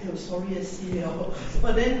sorry I see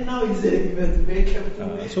but then now it's very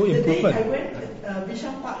careful. So the improvement. day I went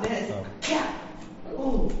Bishan Park there, it's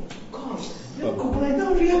oh gosh,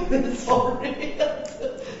 now real sorry.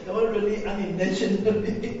 That one really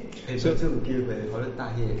unintentionally. So to give a whole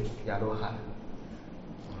tahi yellow hat.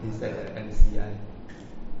 Is that the MCI?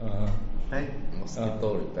 Right?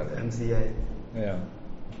 Mosquito repellent. MCI. Yeah.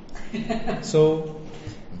 So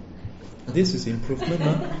this is improvement,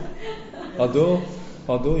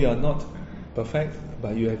 Although you are not perfect,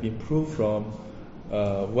 but you have improved from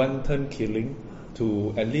wanton killing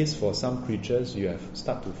to, at least for some creatures, you have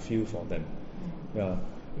start to feel for them. Yeah.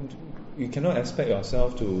 You cannot expect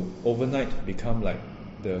yourself to overnight become like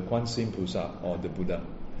the观世音菩萨or the Buddha.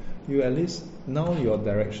 You at least now your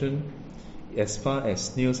direction, as far as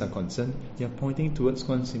snails are concerned, you are pointing towards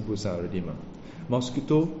观世音菩萨already.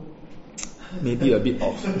 Mosquito, maybe a bit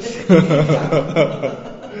off.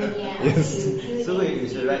 Yes. So you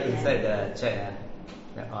should write inside the chat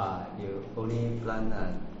that you only plant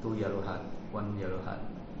 2 yellow heart, 1 yellow heart,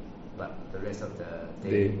 but the rest of the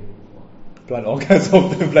day plant all kinds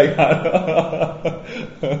of black heart,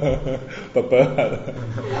 purple heart.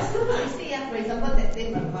 You see, for example, that day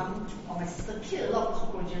my mom or my sister killed a lot of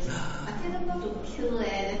cockroaches. I tell them not to kill,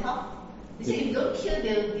 then how? They say if you don't kill,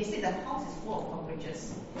 they say the house is full of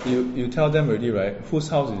cockroaches. You tell them already, right? Whose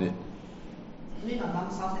house is it? Maybe my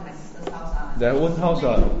mom's house and my sister's house. Their own house.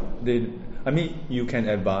 You can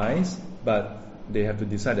advise, but they have to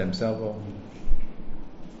decide themselves.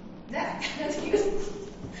 Then I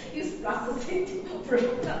use plastic to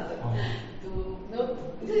break up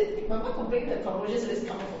my mom complained that cockroaches always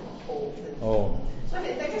come from the hole. So I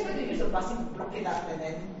guess when you use the plastic to block it up and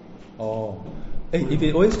then. If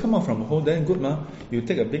it always come out from a hole, then good, You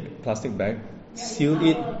take a big plastic bag, seal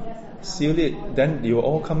it, then you will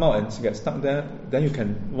all come out and get stuck there. Then you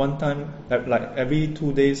can one time, like every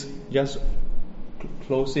 2 days, just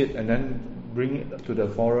close it and then bring it to the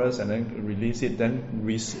forest and then release it, then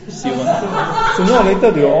seal it. Sooner or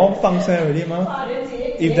later they will all 放生 already,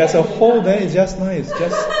 If there's a hole there, it's just nice.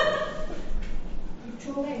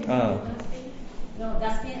 No,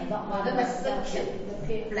 dustbin a lot. Then my sister killed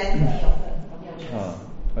plenty of them.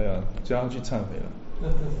 叫他去忏悔了。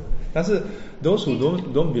但是 those who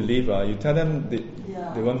don't believe, you tell them they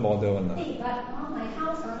won't bother one. But my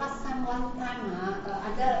house last time one time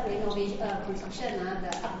under renovation construction the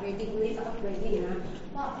upgrading lift upgrading a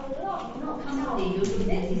lot come out.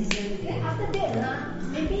 Then after that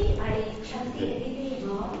maybe I chanting every day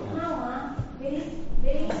now very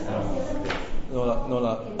very No lah, no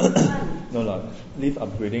lah. In one. No lah. Leave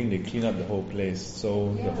upgrading, they clean up the whole place,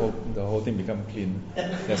 so Yeah. the whole thing become clean.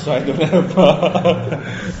 That's why I don't have.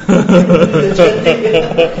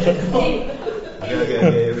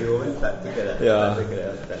 Okay, we won't start together. Yeah. Start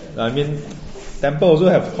together. I mean, temple also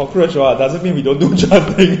have cockroach. Doesn't mean we don't do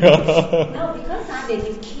chanting. No, because when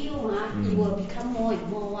you kill, it will become more and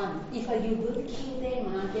more one. If you don't kill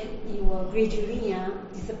them, then it will gradually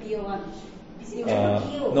disappear one. You cannot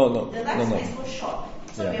kill. No. The lifespan is so short.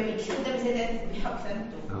 So Yeah. when we kill them, then we help them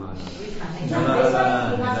to reincarnate. No, that's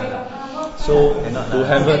why you must have a power. So Cannot to lah.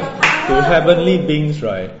 heavenly beings,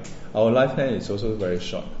 right? Our lifespan is also very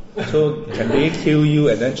short. So can they kill you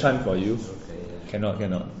and then chant for you? Okay. Cannot.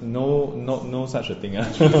 No such a thing.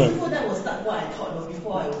 Before that was like what I thought,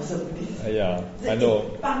 before I was a Buddhist. Yeah, I know.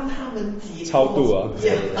 帮他们解脱超度啊。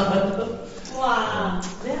哇，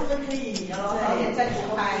那他们可以早点再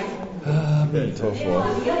投胎。阿弥陀佛。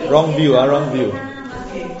Wrong view. Wrong view.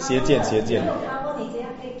 邪见。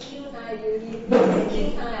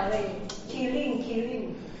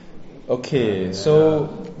killing. Okay, so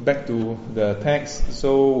back to the text.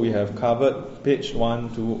 So we have covered page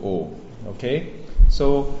 120. Okay,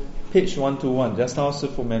 so page 121. Just now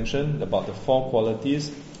Sifu mentioned about the 4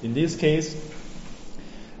 qualities. In this case,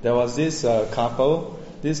 there was this couple.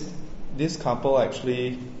 This couple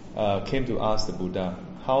actually came to ask the Buddha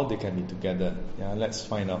how they can be together. Yeah, let's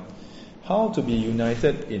find out how to be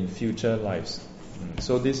united in future lives.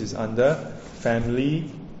 So this is under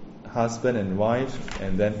family, husband and wife,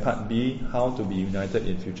 and then part B, how to be united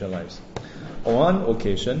in future lives. On one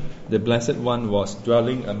occasion, the Blessed One was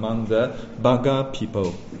dwelling among the Baga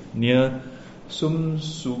people near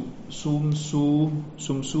Sumsumara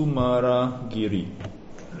Giri.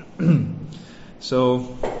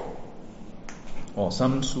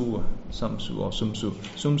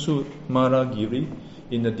 Sumsumara Giri,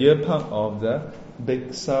 in the deer park of the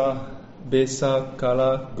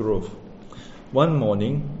Besakala Grove. One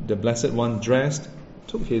morning, the Blessed One dressed,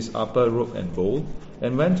 took his upper robe and bowl,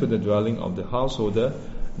 and went to the dwelling of the householder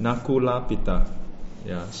Nakula Pitta.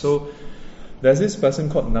 Yeah, so there's this person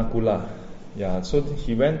called Nakula. Yeah, so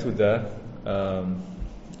he went to the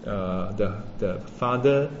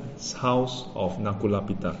father's house of Nakula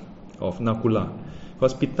Pitta, of Nakula,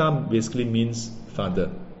 because Pitta basically means father.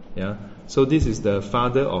 Yeah, so this is the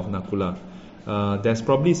father of Nakula. There's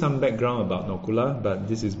probably some background about Nakula, but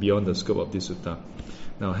this is beyond the scope of this sutta.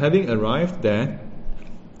 Now, having arrived there,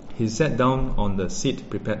 he sat down on the seat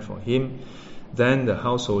prepared for him. Then the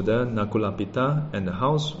householder Nakula Pitta and the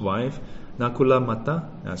housewife Nakula Mata,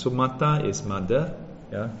 so Mata is mother,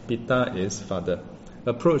 Pitta is father,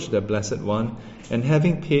 approached the Blessed One, and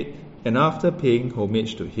after paying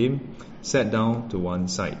homage to him, sat down to one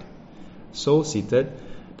side. So seated,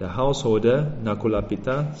 the householder Nakula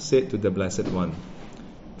Pitta said to the Blessed One,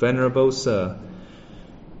 "Venerable Sir,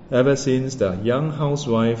 ever since the young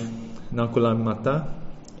housewife Nakula Mata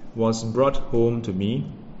was brought home to me,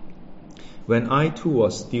 when I too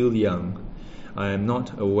was still young, I am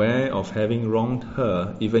not aware of having wronged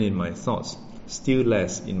her even in my thoughts, still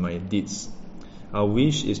less in my deeds. Our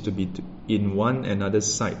wish is to be in one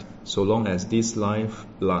another's sight so long as this life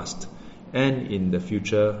lasts, and in the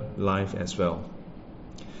future life as well."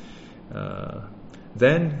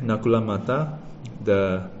 Then Nakula Mata,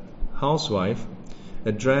 the housewife,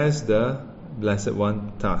 addressed the Blessed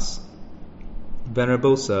One thus: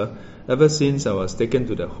 "Venerable Sir, ever since I was taken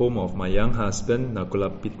to the home of my young husband Nakula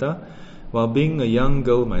Pitta, while being a young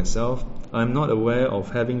girl myself, I am not aware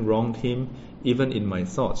of having wronged him even in my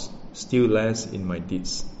thoughts, still less in my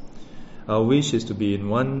deeds. Our wish is to be in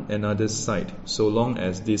one another's sight so long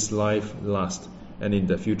as this life lasts, and in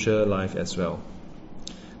the future life as well."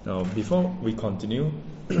 Now, before we continue,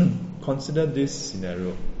 consider this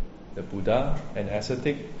scenario. The Buddha, an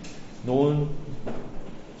ascetic known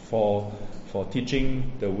for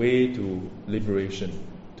teaching the way to liberation,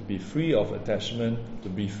 to be free of attachment, to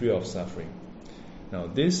be free of suffering. Now,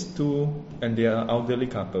 these two, and they are elderly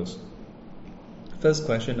couples. First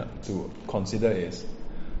question to consider is,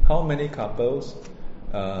 how many couples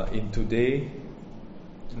in today,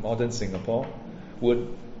 modern Singapore, would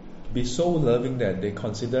be so loving that they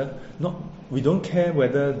consider we don't care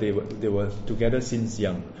whether they were together since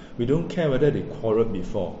young. We don't care whether they quarreled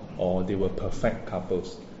before or they were perfect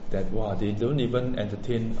couples. That they don't even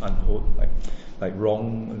entertain like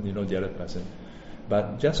wrong, the other person.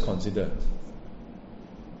 But just consider,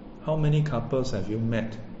 how many couples have you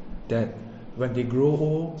met that when they grow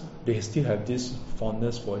old, they still have this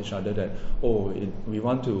fondness for each other that we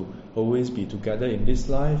want to always be together in this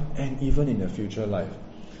life and even in the future life.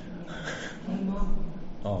 My mom.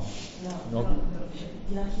 Oh. Yeah, No.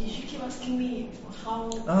 yeah, she keep asking me how.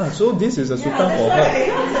 So this is a Yeah, sutta that's for why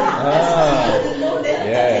her. I want to know that.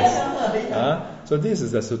 Yes. I tell her, you know. So this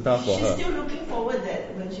is the sutta for She's her. still looking forward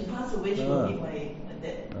that when she passed away, she will meet my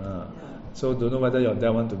dad. Yeah. So don't know whether your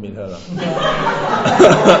dad want to meet her.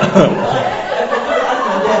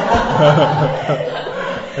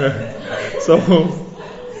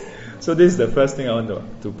 So this is the first thing I want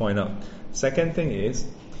to point out. Second thing is,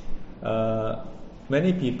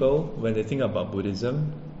 many people, when they think about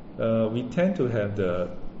Buddhism, we tend to have the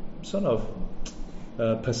sort of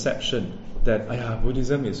perception that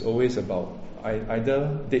Buddhism is always about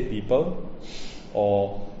either dead people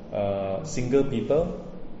or single people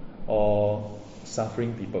or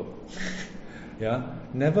suffering people.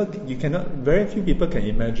 Very few people can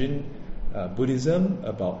imagine Buddhism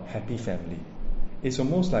about happy family. It's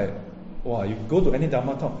almost like, you go to any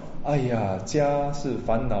Dharma talk, 家是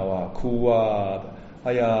烦恼啊，哭啊，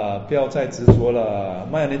不要再执着了，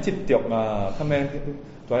唔係你執着啊，他們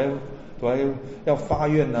要發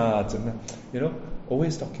願啊，怎麼樣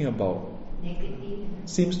，always talking about,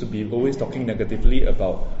 seems to be always talking negatively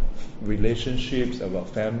about relationships, about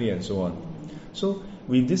family and so on. So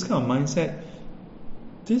with this kind of mindset,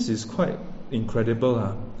 this is quite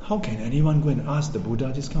incredible. How can anyone go and ask the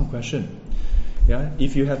Buddha this kind of question?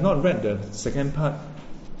 If you have not read the second part,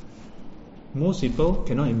 most people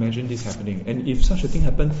cannot imagine this happening. And if such a thing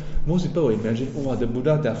happened, most people will imagine, the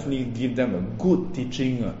Buddha definitely give them a good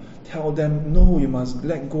teaching. Tell them, no, you must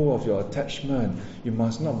let go of your attachment. You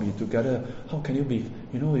must not be together. How can you be,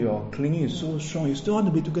 your clinging is so strong. You still want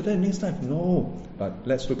to be together next time? No. But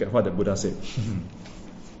let's look at what the Buddha said.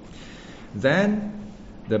 Then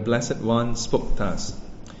the Blessed One spoke thus.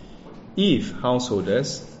 If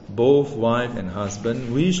householders, both wife and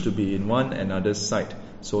husband, wish to be in one another's sight,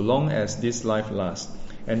 so long as this life lasts,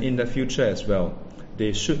 and in the future as well,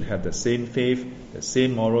 they should have the same faith, the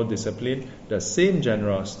same moral discipline, the same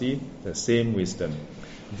generosity, the same wisdom.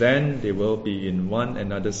 Then they will be in one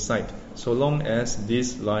another's sight, so long as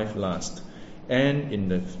this life lasts, and in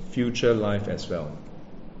the future life as well.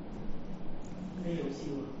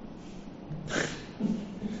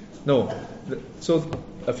 No. So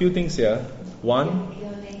a few things here. One,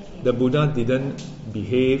 the Buddha didn't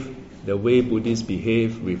behave the way Buddhists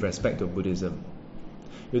behave with respect to Buddhism.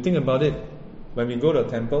 You think about it, when we go to a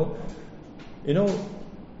temple, in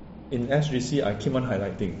SGC I keep on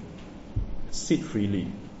highlighting, sit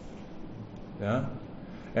freely.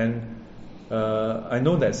 And I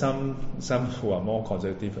know that some who are more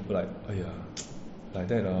conservative are like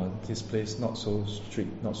that, this place not so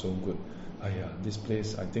strict, not so good. This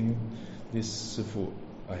place, I think this Sifu,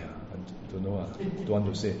 I don't know, don't want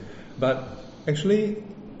to say. But actually,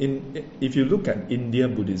 if you look at India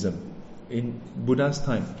Buddhism, in Buddha's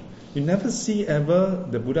time, you never see ever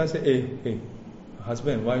the Buddha say, hey,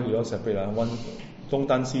 husband and wife, you all separate. One, Dong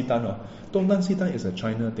Dan Si Dan. Dong Dan Si Dan is a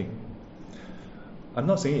China thing. I'm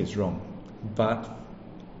not saying it's wrong, but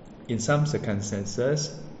in some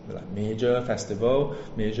circumstances, like major festival,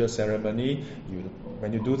 major ceremony,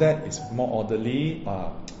 when you do that, it's more orderly,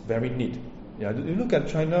 very neat. You look at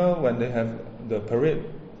China when they have the parade,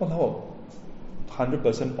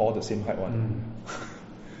 100% all the same height one.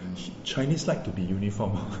 Chinese like to be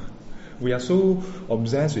uniform. We are so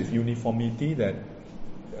obsessed with uniformity that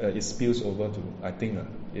it spills over to, I think,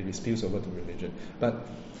 it spills over to religion. But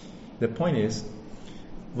the point is,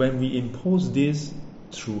 when we impose this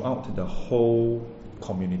throughout the whole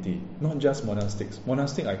community, not just monastics.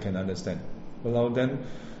 Monastic I can understand. Well, then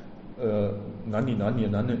男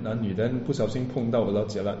女 then 不小心碰到我老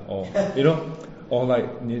姐了 or or like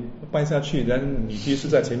你拜下去 then 你弟是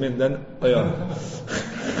在前面 then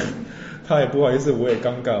他也不好意思我也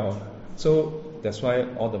尴尬 so that's why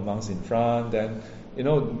all the monks in front, then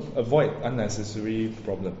avoid unnecessary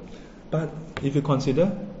problem. But if you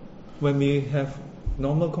consider, when we have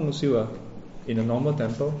normal 共修 in a normal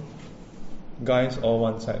temple, guys all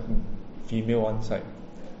one side, female one side,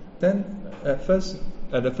 then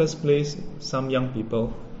at the first place, some young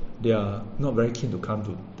people, they are not very keen to come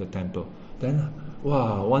to the temple. Then,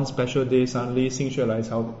 one special day, suddenly, 心血来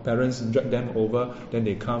潮, parents drag them over, then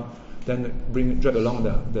they come, then drag along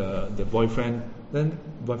the boyfriend, then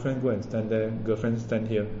boyfriend go and stand there, girlfriend stand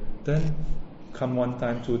here, then come one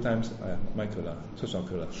time, two times, ไม่可了, 出手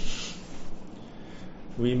可了.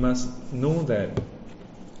 We must know that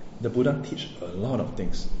the Buddha teach a lot of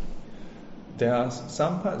things. There are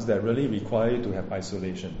some parts that really require you to have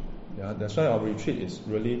isolation. That's why our retreat is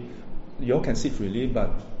really, you all can sit freely, but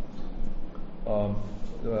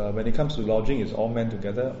when it comes to lodging, it's all men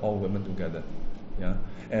together, all women together.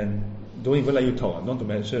 And don't even let you talk. Not to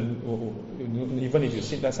mention, even if you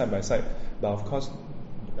sit there side by side. But of course,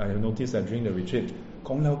 I have noticed that during the retreat,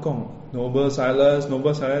 Kong Lao Kong, noble silence.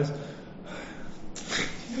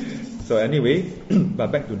 So anyway,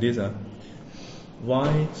 but back to this.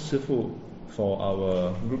 Why, Shifu, for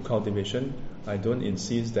our group cultivation, I don't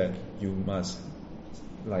insist that you must,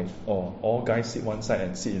 like, all guys sit one side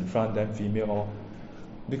and sit in front, then female all.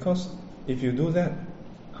 Because if you do that,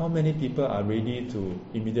 how many people are ready to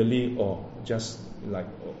immediately, or just like,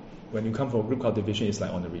 when you come for group cultivation, it's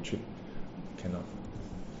like on the retreat? Cannot.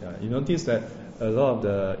 Yeah, you notice that a lot of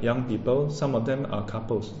the young people, some of them are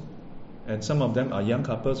couples, and some of them are young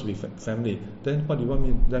couples with family. Then what do you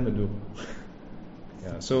want them to do?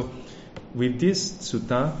 Yeah, so with this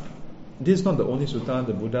sutta, this is not the only sutta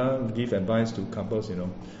the Buddha give advice to couples,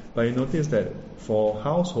 But you notice that for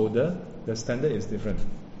householder, the standard is different.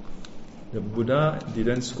 The Buddha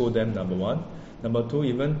didn't scold them, number one. Number two,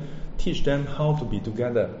 even teach them how to be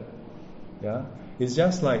together. Yeah, it's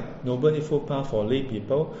just like Noble Eightfold Path for lay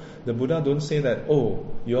people. The Buddha don't say that,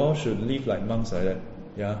 you all should live like monks like that.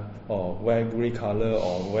 Yeah, or wear grey color,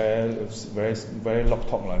 or wear very lock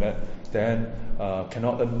talk like that. Then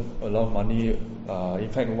cannot earn a lot of money. In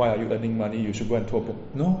fact, why are you earning money? You should go and tour book.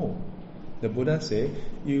 No, the Buddha say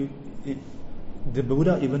the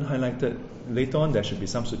Buddha even highlighted later on. There should be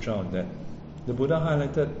some sutra on that. The Buddha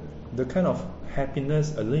highlighted the kind of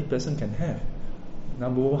happiness a lay person can have.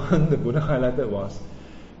 Number one, the Buddha highlighted was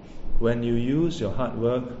when you use your hard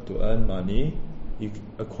work to earn money, you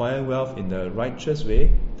acquire wealth in the righteous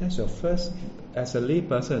way. That's your first. As a lay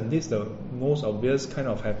person, this is the most obvious kind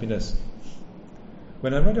of happiness.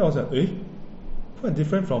 When I read it, I was like, quite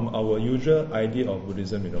different from our usual idea of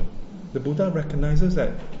Buddhism, The Buddha recognizes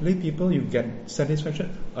that lay people, you get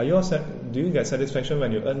satisfaction. Do you get satisfaction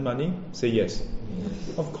when you earn money? Say yes.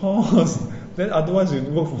 Of course. Then otherwise you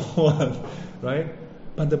work for what? Right?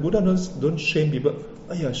 But the Buddha don't shame people.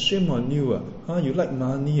 Shame on you. You like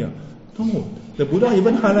money. No. The Buddha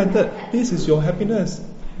even highlighted, this is your happiness.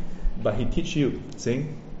 But he teach you,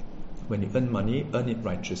 saying, when you earn money, earn it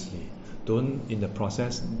righteously. Don't, in the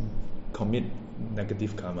process, commit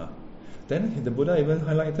negative karma. Then the Buddha even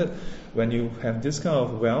highlighted, when you have this kind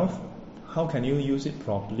of wealth, how can you use it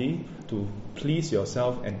properly to please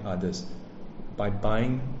yourself and others? By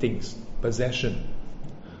buying things, possession.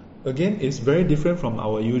 Again, it's very different from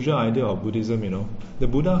our usual idea of Buddhism, The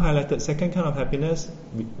Buddha highlighted second kind of happiness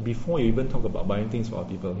before you even talk about buying things for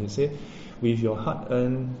people. He said, with your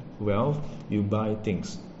hard-earned wealth, you buy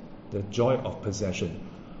things. The joy of possession.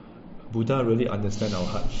 Buddha really understands our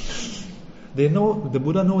heart. The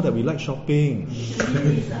Buddha know that we like shopping.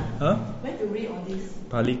 Where to read all this?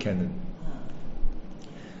 Pali Canon.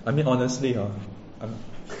 I mean, honestly, I'm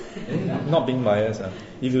not being biased.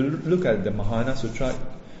 If you look at the Mahayana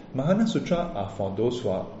Sutra are for those who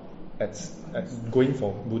are going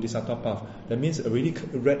for Bodhisattva path. That means already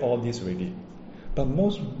read all this already. But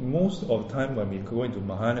most of the time when we go into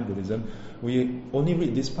Mahayana Buddhism, we only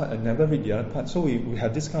read this part and never read the other part. So we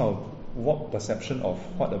have this kind of warped perception of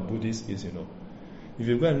what a Buddhist is, If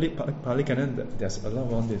you go and read Pali Canon, there's a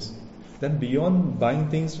lot on this. Then beyond buying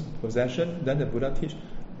things, possession, then the Buddha teach,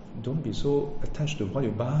 don't be so attached to what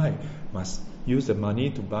you buy. Must use the money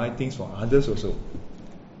to buy things for others also.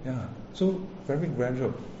 Yeah. So very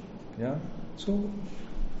gradual. Yeah. So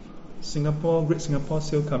Great Singapore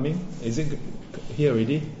sale coming. Is it here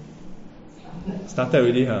already? Started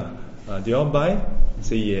already, do you all buy?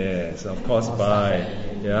 Say yes, of course buy.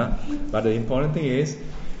 Yeah. But the important thing is,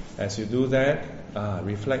 as you do that,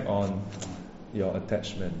 reflect on your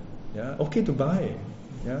attachment. Yeah. Okay to buy.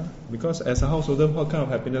 Yeah. Because as a householder, what kind of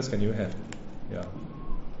happiness can you have? Yeah.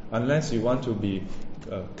 Unless you want to be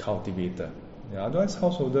a cultivator. Yeah. Otherwise,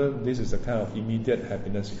 householder, this is the kind of immediate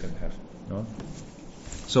happiness you can have. No?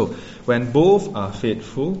 So, when both are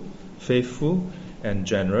faithful and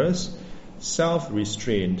generous,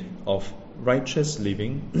 self-restrained of righteous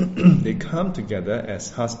living, they come together as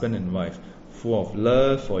husband and wife, full of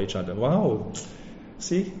love for each other. Wow!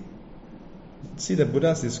 See the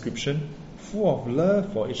Buddha's description, full of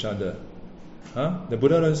love for each other. The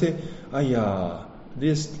Buddha doesn't say,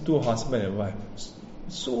 these two husband and wife,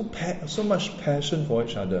 so much passion for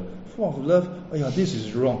each other, full of love. This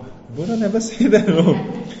is wrong. Buddha never say that.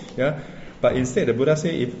 No. Yeah, but instead the Buddha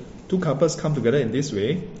say, if two couples come together in this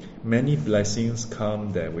way, many blessings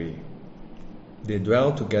come their way. They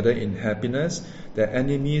dwell together in happiness. Their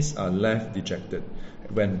enemies are left dejected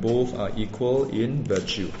when both are equal in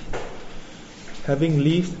virtue. Having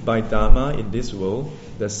lived by Dharma in this world,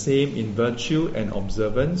 the same in virtue and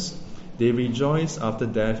observance, they rejoice after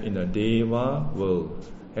death in the Deva world.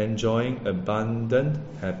 enjoying abundant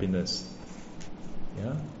happiness.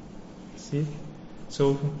 Yeah, see?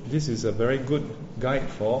 So this is a very good guide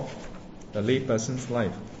for a lay person's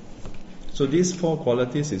life. So these 4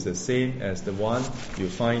 qualities is the same as the one you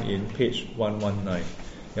find in page 119.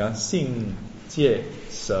 Yeah, 信戒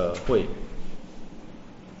舍慧.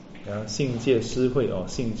 Yeah, 信戒施慧 or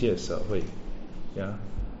信戒舍慧. Yeah.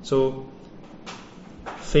 So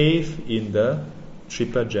faith in the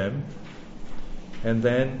triple gem, and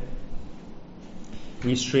then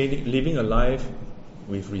living a life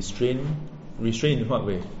with restraint. Restraint in what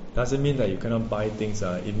way? Doesn't mean that you cannot buy things.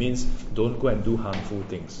 It means don't go and do harmful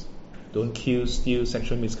things. Don't kill, steal,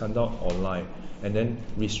 sexual misconduct or lie. And then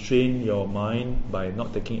restrain your mind by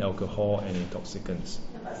not taking alcohol and intoxicants.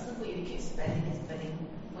 But if you keep spending and spending,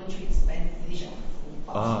 won't you spend finish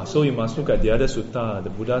off? So you must look at the other sutta. The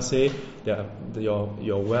Buddha say that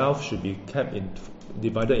your wealth should be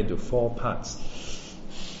divided into 4 parts.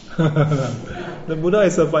 The Buddha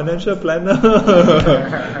is a financial planner.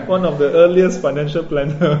 One of the earliest financial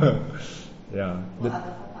planner. Yeah. What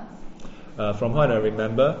other 4 parts? From what I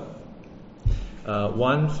remember,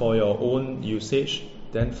 1 for your own usage,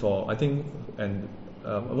 then for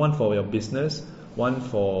one for your business, 1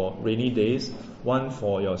 for rainy days, 1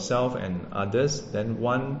 for yourself and others, then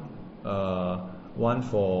one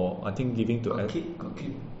for giving to keep.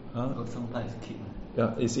 Huh? Sometimes keep.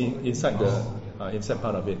 Yeah, it's inside the inside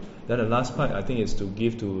part of it. Then the last part I think is to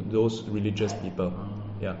give to those religious people.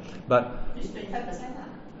 Yeah, but It's 25%.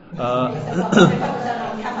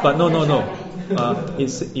 but no.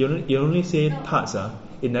 It's you only say parts.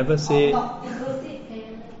 It never say.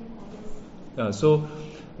 So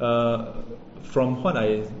from what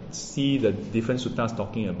I see, the different suttas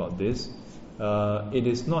talking about this, it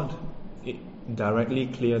is not directly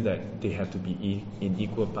clear that they have to be in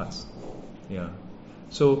equal parts. Yeah.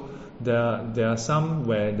 So there are some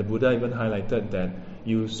where the Buddha even highlighted that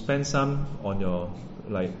you spend some on your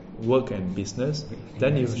work and business,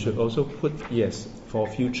 then you should also put for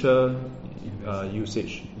future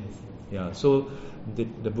usage. Yeah. So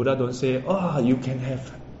the Buddha don't say, you can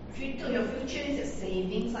have. Your future is a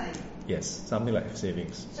savings, right? Yes, something like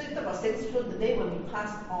savings. So you talk about savings, so the day when we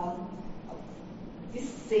pass on this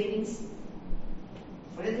savings,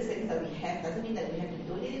 for the savings that we have, doesn't mean that we have to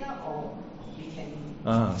donate it out, or we can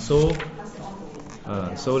So pass it on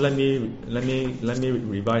to so let me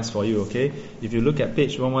revise for you, okay? If you look at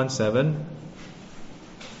page 117,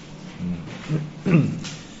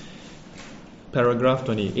 paragraph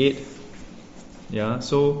 28, yeah.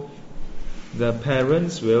 So the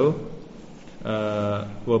parents will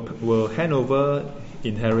hand over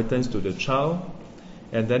inheritance to the child,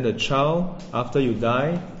 and then the child, after you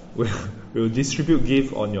die, will distribute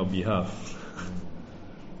gift on your behalf.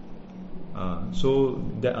 So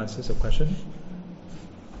that answers the question.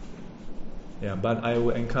 Yeah, but I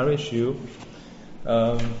will encourage you.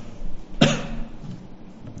 I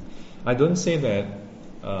don't say that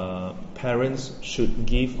parents should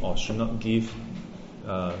give or should not give,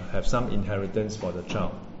 have some inheritance for the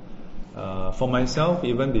child. For myself,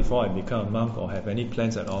 even before I become a monk or have any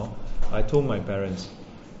plans at all, I told my parents,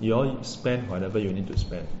 you all spend whatever you need to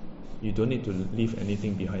spend. You don't need to leave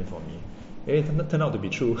anything behind for me. It turned out to be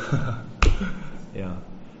true. Yeah.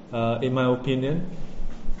 In my opinion,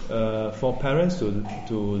 for parents to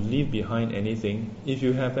leave behind anything, if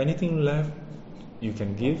you have anything left, you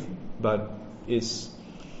can give, but it's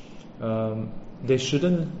they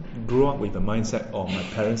shouldn't grow up with the mindset, my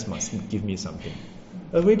parents must give me something.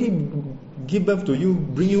 Already give birth to you,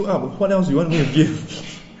 bring you up, what else you want me to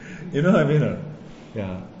give? You know what I mean?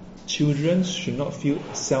 Yeah. Children should not feel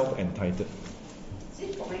self-entitled. See,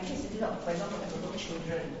 for my case, for example, I have no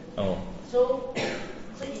children. Oh. So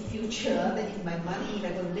in future, that if my money, if I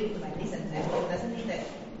go to live to my niece and nephew, it doesn't mean that.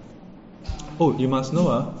 You must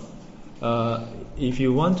know, if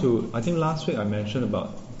you want to, I think last week I mentioned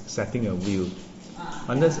about setting a will.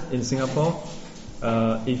 In Singapore,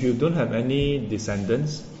 if you don't have any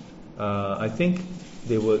descendants, I think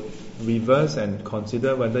they would reverse and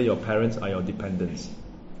consider whether your parents are your dependents.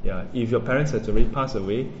 Yeah, if your parents have already passed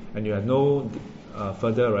away and you have no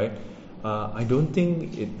further, right? I don't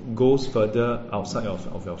think it goes further outside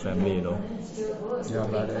of your family, you know. Your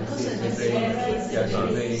brother,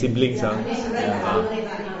 Siblings, yeah.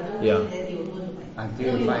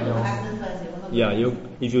 Until you find out. Yeah,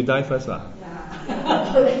 if you die first, lah.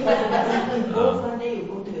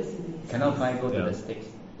 Cannot find go to Yeah. the States.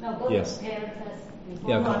 No, go Yes. to parents first.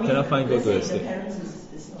 Yeah, cannot find go to the state. Parents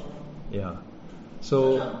is not. Yeah.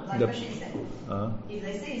 So my the question is that if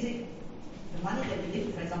they say, is it the money that we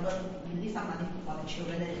leave, for example, you leave some money for the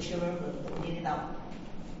children, then the children will donate it out.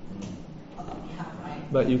 on our behalf,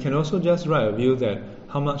 right? But you can also just write a will that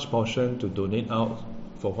how much portion to donate out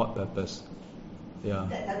for what purpose. Yeah.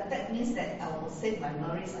 That means that I will save my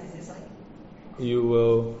merits, like this, like You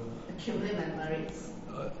will accumulate my merits.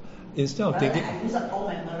 instead of Rather taking. than I use up all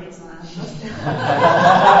my merits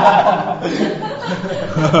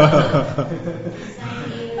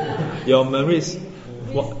Your merits.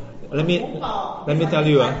 Let me tell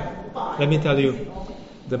you. Let me tell you.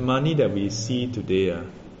 The money that we see today,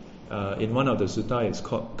 in one of the sutta is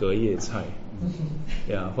called 隔夜菜.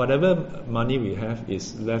 Yeah, whatever money we have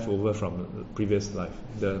is left over from previous life,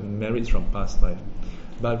 the merits from past life.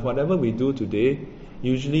 But whatever we do today,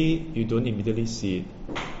 usually you don't immediately see it,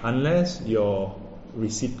 unless the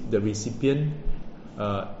recipient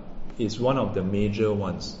is one of the major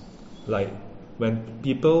ones. Like when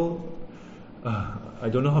people, I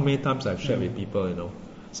don't know how many times I've shared with people,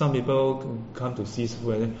 some people come to see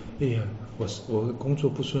when, hey, 我工作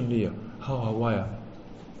不顺利 how why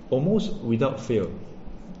almost without fail.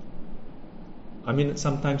 I mean,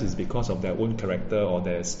 sometimes it's because of their own character or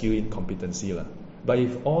their skill incompetency lah. But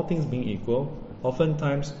if all things being equal,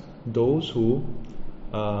 oftentimes those who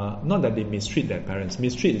not that they mistreat their parents,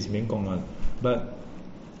 mistreat is 免讲 one, but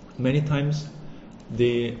many times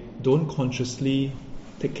they don't consciously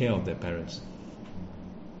take care of their parents.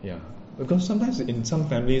 Yeah, because sometimes in some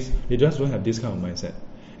families they just don't have this kind of mindset,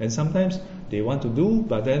 and sometimes they want to do,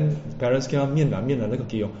 but then parents can 面啦那个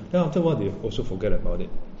then afterward they also forget about it.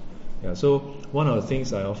 Yeah, so one of the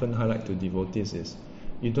things I often highlight to devotees is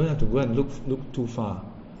you don't have to go and look too far.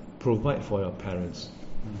 Provide for your parents.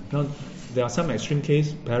 Now there are some extreme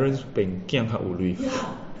case parents being 健康无虑.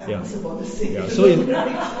 Yeah. So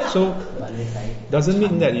doesn't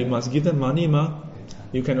mean that you must give them money, ma.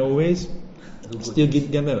 You can always still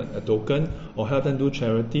give them a token or help them do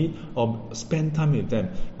charity or spend time with them,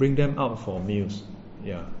 bring them out for meals.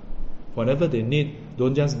 Yeah. Whatever they need,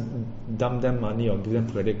 don't just dump them money or give them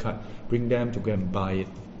credit card. Bring them to go and buy it.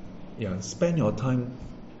 Yeah. Spend your time.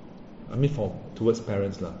 I mean, towards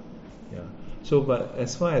parents lah. Yeah. So, but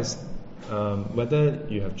as far as whether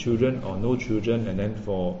you have children or no children, and then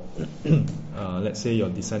for let's say your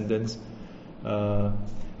descendants,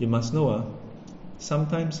 you must know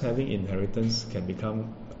sometimes having inheritance can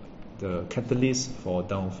become the catalyst for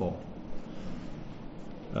downfall.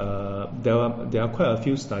 There are quite a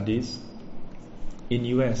few studies in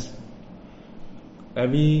US.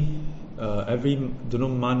 Every month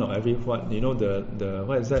or every what, the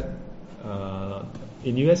what is that?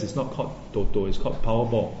 In US it's not called Toto, it's called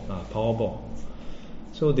Powerball.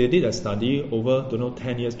 So they did a study over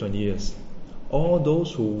 10 years, 20 years. All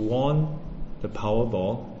those who won the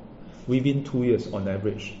Powerball within 2 years on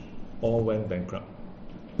average all went bankrupt.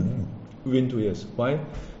 Within 2 years. Why?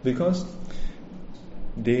 Because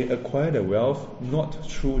they acquired the wealth not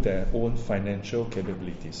through their own financial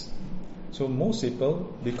capabilities. So most people,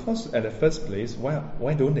 because at the first place,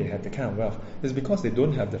 why don't they have the kind of wealth? It's because they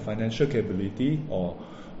don't have the financial capability or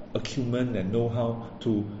acumen and know-how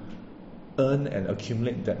to earn and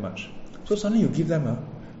accumulate that much. So suddenly you give them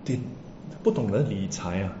they 不懂得理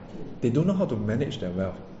财 they don't know how to manage their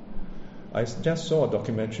wealth. I just saw a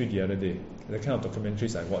documentary the other day. The kind of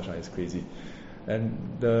documentaries I watch is crazy. And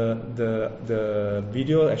the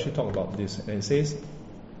video actually talked about this, and it says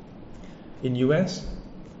in US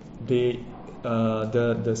the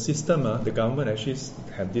system, the government actually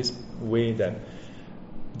have this way that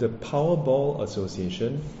the Powerball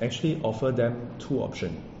Association actually offer them two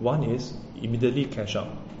options. One is immediately cash out,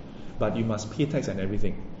 but you must pay tax and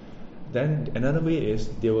everything. Then another way is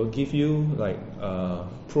they will give you like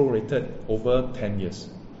prorated over 10 years.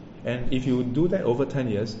 And if you do that over 10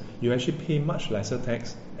 years, you actually pay much lesser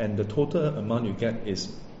tax, and the total amount you get is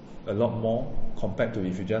a lot more compared to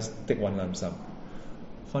if you just take one lump sum.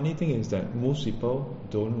 Funny thing is that most people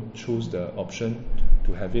don't choose the option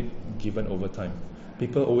to have it given over time.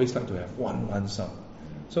 People always like to have one lump sum.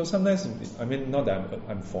 So sometimes, I mean, not that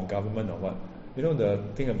I'm for government or what. The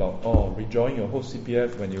thing about withdrawing your whole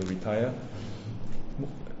CPF when you retire.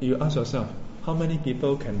 You ask yourself, how many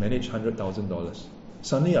people can manage $100,000?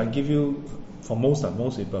 Suddenly, I give you, for most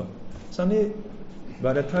people, suddenly,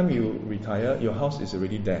 by the time you retire, your house is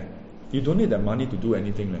already there. You don't need that money to do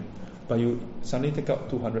anything, but you suddenly take out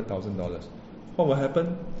 $200,000. What will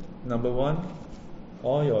happen? Number one,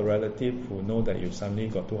 all your relatives who know that you suddenly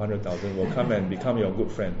got 200,000 will come and become your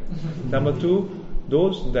good friend. Number two,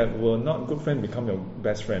 those that were not good friend become your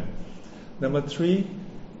best friend. Number three,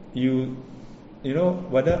 you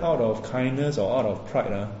whether out of kindness or out of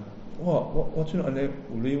pride,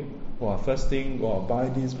 first thing, buy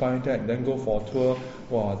this, buy that, then go for a tour,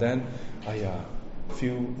 then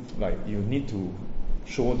feel like you need to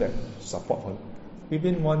show that support for her.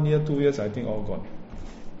 Within 1 year, 2 years, I think all gone.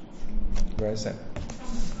 Very sad.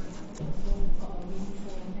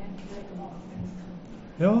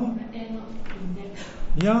 Yeah.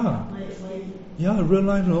 Yeah. Yeah, real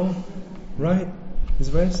life, no? Right? It's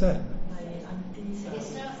very sad. My auntie's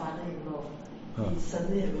father-in-law, Huh. he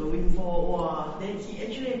suddenly have a windfall, wow. Then he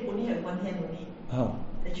actually only have one hand only.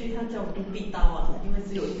 Actually 他叫独臂刀啊，因为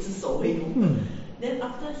只有一只手会用。Then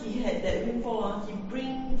after he had that windfall he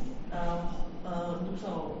bring 多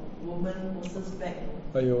少 woman horses back.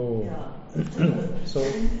 哎呦 Yeah. 真的 So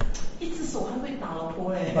一只手还会打老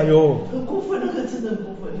婆哎。哎呦很过分，那个真的很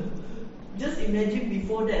过分。Just imagine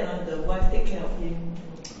before that the wife take care of him.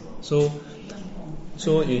 So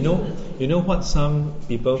you know what some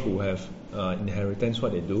people who have inheritance,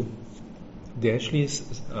 what they do? They actually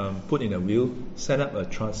put in a will, set up a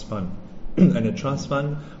trust fund, and the trust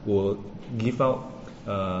fund will give out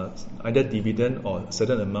either dividend or a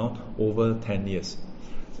certain amount over 10 years.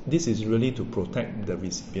 This is really to protect the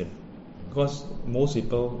recipient, because most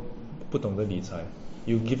people 不懂得理财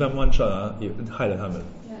you give them one shot 害了他们。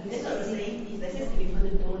 That's what I'm saying. If let's say if you want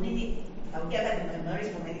to donate it, I'll get back to my marriage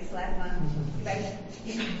for my next life.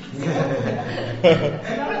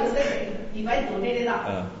 If I donate it up,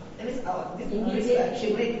 that means this memories will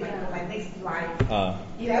accumulate for my next life.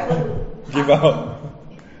 If I want to Give out.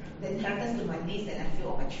 the inheritance to my niece and nephew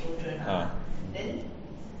or my children, then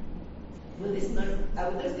will this marriage? I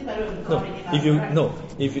will just marry with God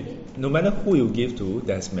already. No matter who you give to,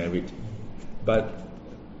 that's merit, but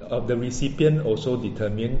the recipient also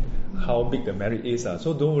determine how big the merit is.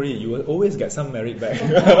 So don't worry, you will always get some merit back.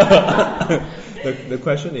 The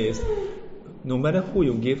question is, no matter who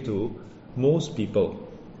you give to, most people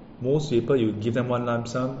you give them one lump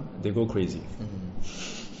sum, they go crazy.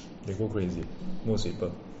 They go crazy. Most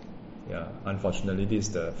people. Yeah, unfortunately, this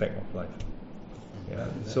is the fact of life. Yeah.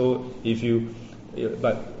 So if you,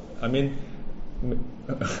 but I mean,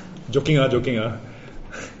 joking.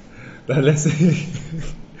 But let's say,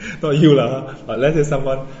 not you lah, but let's say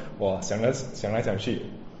someone, 哇，想来想去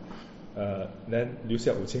，then 留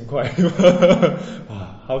下5000块，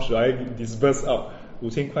哇 ，how should I disburse out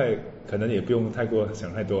 5000块？可能也不用太过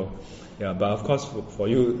想太多 ，yeah. But of course for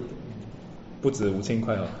you 不止5000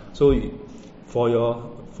块啊。So for your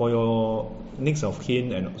next of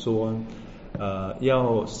kin and so on，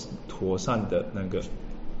 要妥善的那个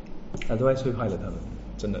 ，otherwise 会害了他们，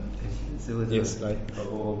真的。师傅， Yes， 来，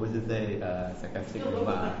我不是在sarcastic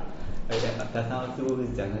嘛，刚刚师傅是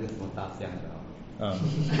讲那个什么大象的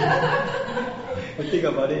我 think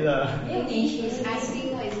about it 啦。He's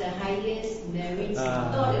asking what is the highest merit.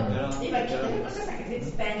 If I keep the process, I can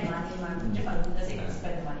spend money, just doesn't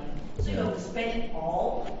spend the money. So if I want to spend it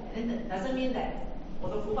all, then that doesn't mean that 我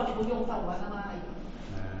的福报全部用到完了吗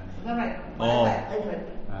？Am I right?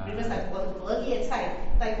 Because like 我隔夜菜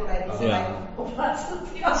带过来，你是来我把它吃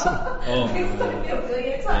掉，没有隔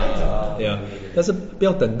夜菜。Yeah， 但是不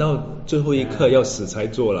要等到最后一刻要死才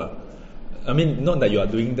做了。I mean, not that you are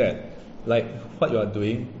doing that. Like what you are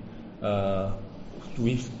doing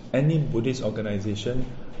with any Buddhist organization,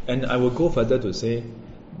 and I will go further to say,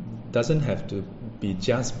 doesn't have to be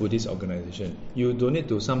just Buddhist organization. You donate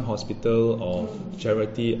to some hospital or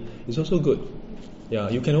charity, it's also good. Yeah,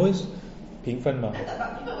 you can always 平分嘛。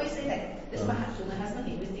 But people always say that this is my husband.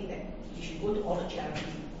 He always think that you should go to all the charities.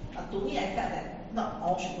 But to me, I felt that not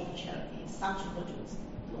all should go to charity. Some should go to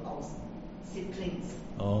our siblings.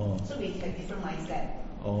 Oh. So we have different mindset.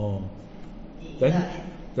 Oh. Then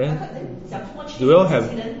do you all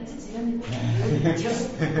have?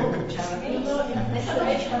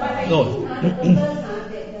 No.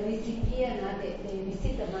 The recipient they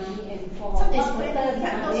receive the money and for hospitals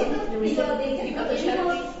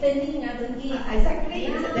spending exactly.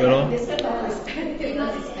 They spend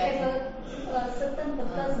a certain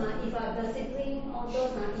purpose if the sibling all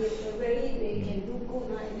those if really they can do good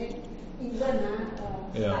and then even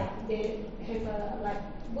like they have like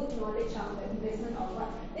good knowledge on the investment or what,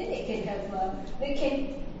 then they can have they can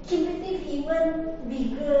cumulative even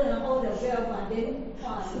bigger all the wealth then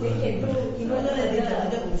they can do even 你讲那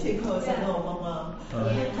个5000块，我想到我妈妈，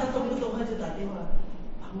因为她动不动她就打电话，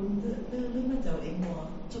你们就赢我，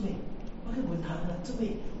做咩？我去问堂啦，做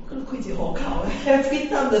咩？我开一户口，every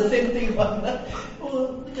time the same thing 完了，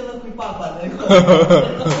我跟他开8万了，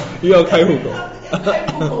又要开户口，要开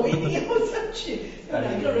户口一定要上去，要2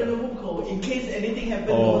个人的户口 ，in case anything happen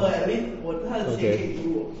to her， at least 他的钱可以给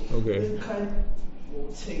我。OK。开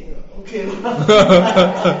5000了 ，OK 了。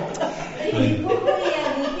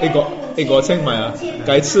5000咪啊，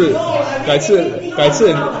改次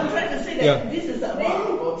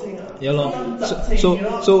，yeah 咯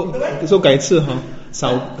，so 改次哈，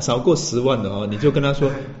少过10万的哦，你就跟他说，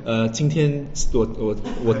今天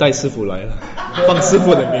我带师傅来了，放师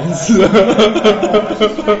傅的名字。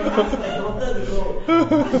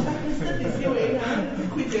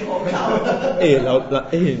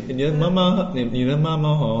你的妈妈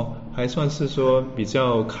哦，还算是说比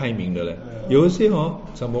较开明的嘞。有一些哦，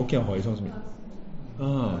怎么讲好一种什么？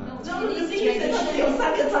啊。这个是因为他们有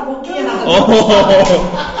3个查某囝啦。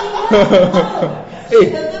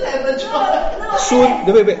孙，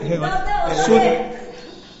对不对？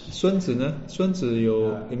孙子呢？孙子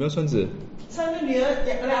有没有孙子？3个女儿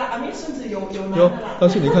，I mean孙子有男的啦。但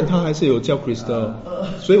是你看他还是有叫 Crystal，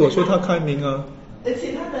所以我说他开明啊。而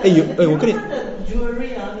且他的，我跟你他的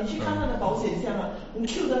jewelry 啊，你去看他的保险箱啊，很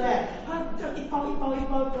cute 的嘞，他这样一包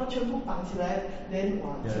全部绑起来，连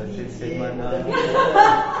哇，吉利鞋，一包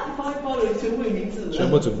的全部有名字。全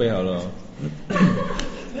部准备好了。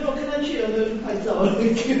没有跟他去了，就拍照了，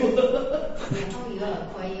很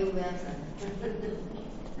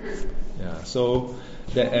cute。Yeah, so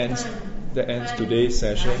that ends today's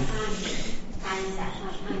session.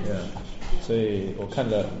 Yeah, 所以我看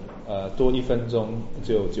了多1分钟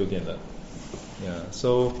就9点了。Yeah,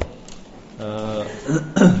 so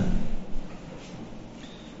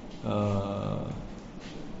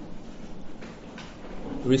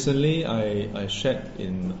recently I shared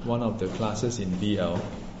in one of the classes in BL,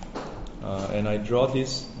 and I draw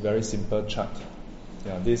this very simple chart.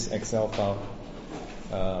 Yeah, this Excel file.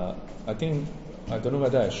 I don't know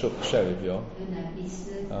whether I should share with you all.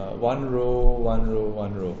 1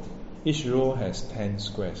 row. Each row has 10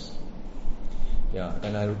 squares. Yeah,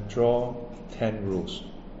 and I draw 10 rows.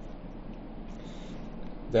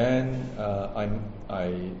 Then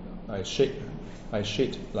I shade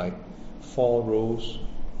like 4 rows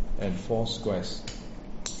and 4 squares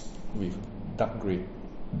with dark grey.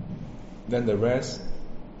 Then the rest,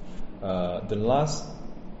 the last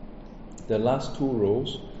 2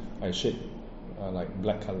 rows, I shade like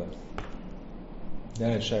black color.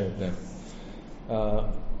 Then I share with them.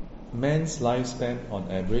 Man's lifespan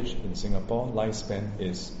on average in Singapore, life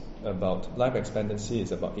expectancy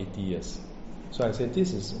is about 80 years. So I said,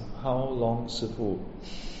 this is how long Sifu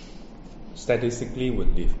statistically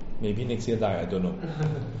would live. Maybe next year die, I don't know.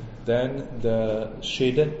 Then the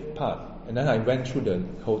shaded part, and then I went through the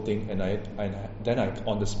whole thing, and then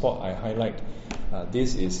on the spot I highlight.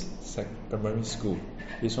 This is primary school.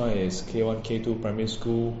 This one is K1, K2 primary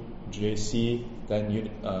school, JC, then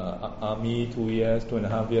army 2 years,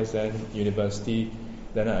 2.5 years, then university.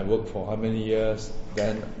 Then I worked for how many years?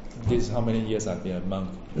 Then this is how many years I've been a monk,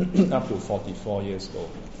 up to 44 years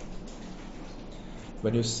old.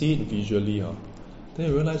 When you see it visually, then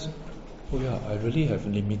you realize, oh yeah, I really have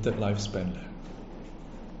limited lifespan.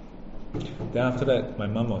 Then after that, my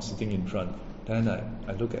mom was sitting in front. Then I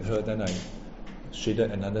look at her, then I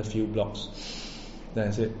shaded another few blocks.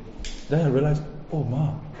 Then I realized, oh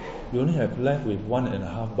ma, you only have left with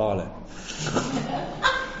 1.5 bar.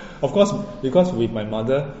 Of course, because with my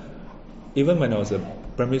mother, even when I was a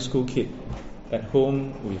primary school kid, at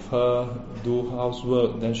home with her, do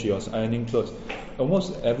housework, then she was ironing clothes.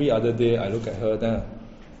 Almost every other day I look at her, then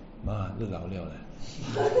ma, 你老了嘞.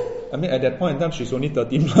 I mean, at that point in time, she's only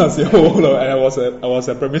 13 plus years old, and I was a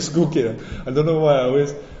primary school kid. I don't know why I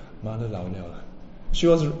always, ma, 你老了. She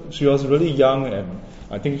was really young, and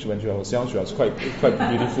I think when she was young, she was quite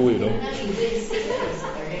beautiful, you know.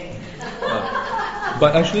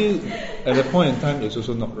 But actually, at that point in time, it's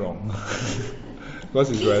also not wrong, because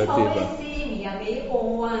it's relative.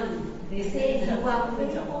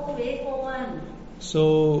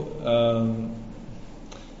 So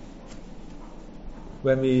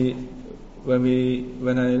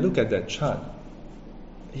when I look at that chart,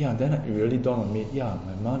 yeah, then it really dawned on me. Yeah,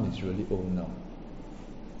 my mom is really old now.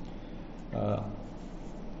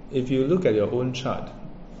 If you look at your own chart,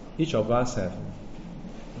 each of us have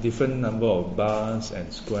different number of bars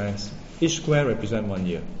and squares. Each square represents 1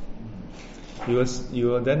 year. You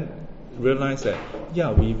will then realize that,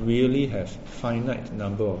 yeah, we really have finite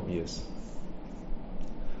number of years.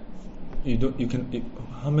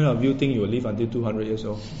 How many of you think you will live until 200 years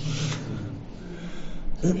old?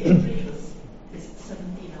 The average is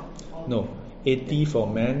 70 now. No, 80 for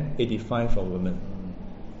men, 85 for women.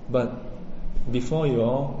 But before you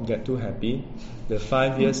all get too happy, the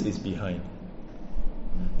 5 years is behind.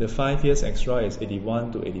 The 5 years extra is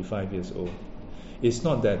 81 to 85 years old. It's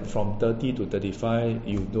not that from 30 to 35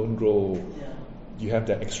 you don't grow. Yeah. You have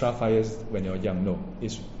the extra 5 years when you're young. No,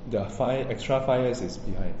 it's the extra 5 years is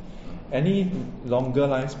behind. Any longer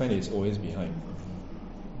lifespan is always behind.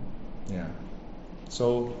 Yeah.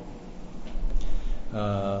 So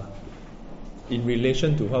in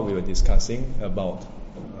relation to what we were discussing about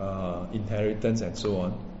inheritance and so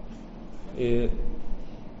on,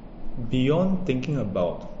 beyond thinking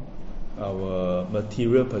about our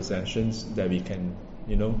material possessions that we can,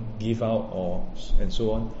 give out and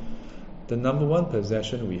so on, the number one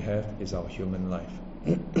possession we have is our human life.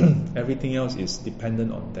 Everything else is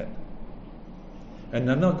dependent on that. And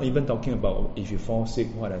I'm not even talking about if you fall sick,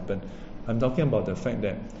 what happened. I'm talking about the fact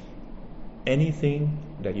that anything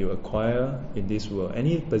that you acquire in this world,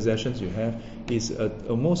 any possessions you have, is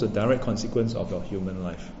almost a direct consequence of your human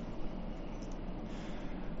life.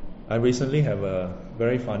 I recently have a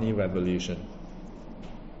very funny revelation,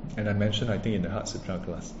 and I mentioned, I think, in the Heart Sutra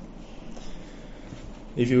class.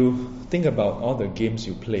 If you think about all the games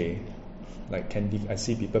you play, like I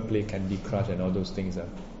see people play Candy Crush and all those things. And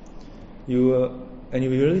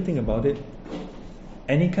if you really think about it,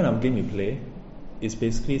 any kind of game you play is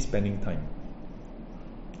basically spending time.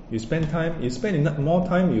 You spend more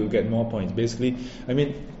time, you get more points. Basically,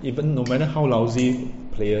 even no matter how lousy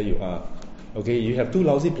player you are, okay, you have two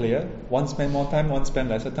lousy players, one spend more time, one spend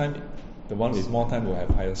lesser time, the one with more time will have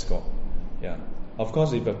higher score. Yeah. Of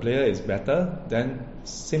course, if a player is better, then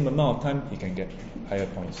same amount of time he can get higher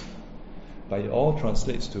points. But it all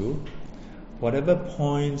translates to whatever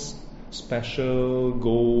points, special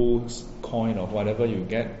goals, coin or whatever you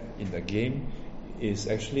get in the game is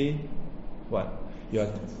actually what?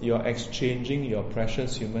 You're exchanging your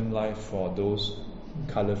precious human life for those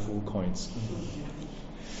colorful coins.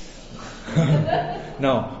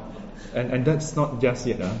 Now, and that's not just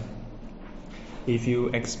yet. If you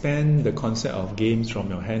expand the concept of games from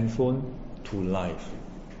your handphone to life,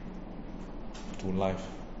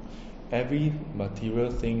 every material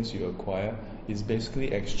things you acquire is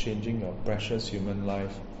basically exchanging your precious human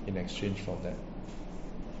life in exchange for that.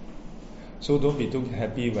 So don't be too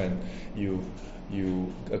happy when you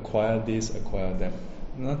acquire this, acquire that.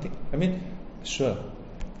 Nothing. Sure,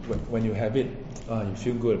 when you have it, you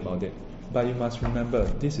feel good about it. But you must remember,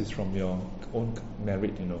 this is from your own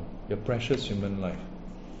merit, your precious human life.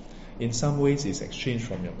 In some ways, it's exchanged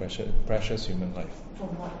from your precious human life. From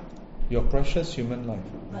what? Your precious human life.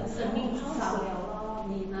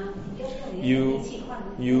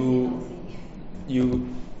 You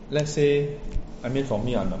let's say, for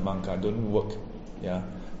me, I'm a monk, I don't work, yeah.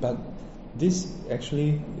 But this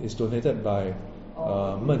actually is donated by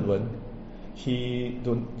Meng Wen. He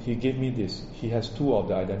gave me this. He has two of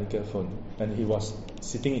the identical phone, and he was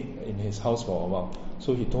sitting in his house for a while.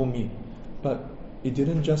 So he told me, but it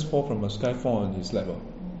didn't just fall from the sky, fall on his lap.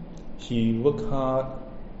 He worked hard,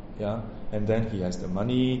 yeah, and then he has the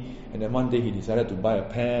money, and then one day he decided to buy a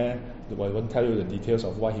pair. I won't tell you the details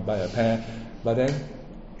of why he buy a pair, but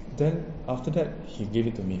then after that he gave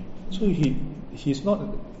it to me. So he's not,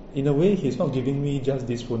 in a way, he's not giving me just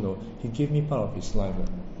this phone. No, he gave me part of his life.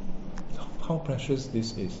 How precious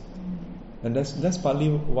this is, and that's partly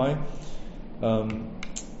why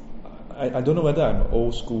I don't know whether I'm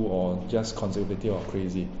old school or just conservative or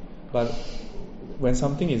crazy, but when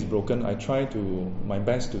something is broken, I try my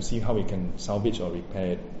best to see how we can salvage or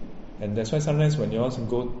repair it. And that's why sometimes when you all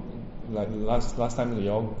go, like last time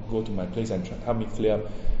you all go to my place and help me clear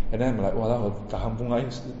up, and then I'm like,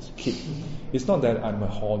 it's not that I'm a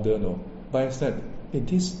hoarder, no, but it's that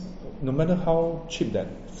no matter how cheap that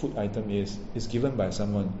food item is, it's given by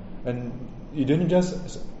someone, and you didn't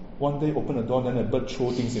just one day open the door, then a bird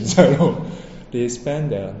throw things inside. No. They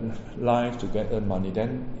spend their life to earn money,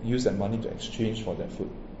 then use that money to exchange for that food.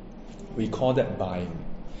 We call that buying.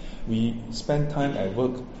 We spend time at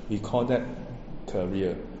work, we call that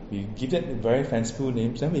career. We give that very fanciful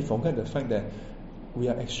names, then we forget the fact that we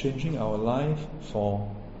are exchanging our life for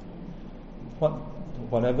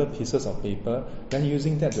whatever pieces of paper, then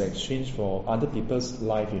using that to exchange for other people's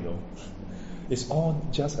life, It's all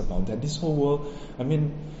just about that. This whole world,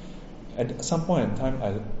 at some point in time,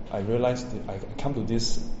 I realized, I come to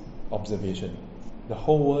this observation. The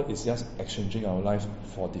whole world is just exchanging our life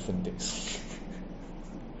for different things.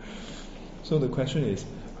 So the question is,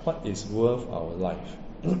 what is worth our life?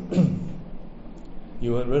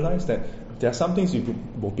 You will realize that there are some things you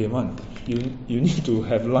need to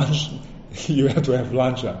have lunch. You have to have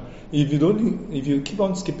lunch. If you keep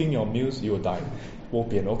on skipping your meals, you will die.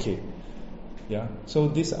 Okay. Yeah. So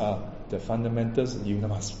these are the fundamentals. You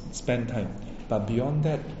must spend time. But beyond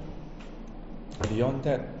that,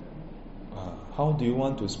 how do you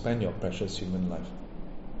want to spend your precious human life?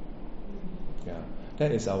 Yeah.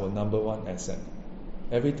 That is our number one asset.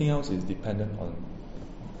 Everything else is dependent on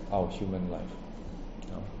our human life.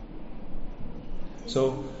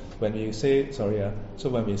 So when we say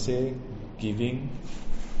giving,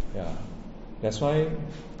 yeah, that's why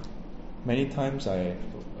Many times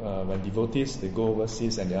when devotees they go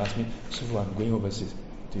overseas and they ask me, Sifu, I'm going overseas.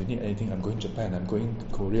 Do you need anything? I'm going Japan, I'm going to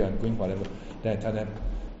Korea, I'm going whatever. Then I tell them,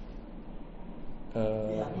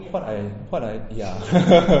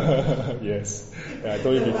 yes. Yeah, I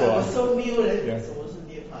told you before. I was so new that yeah. 什么是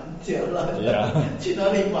涅槃？讲了， Yeah. 去哪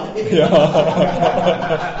里买？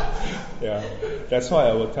 Yeah, that's why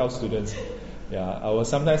I will tell students. Yeah, I will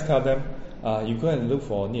sometimes tell them, you go and look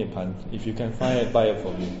for Nieppan. If you can find it, buy it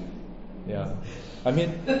for me. Yeah, I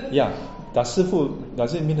mean, yeah. Does it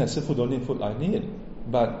mean that Sifu don't need food? I need it,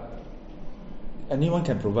 but anyone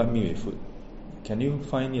can provide me with food. Can you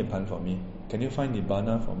find Nieppan for me? Can you find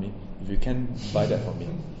Nibbana for me? If you can, buy that for me.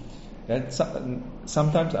 Then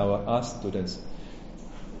sometimes I will ask students,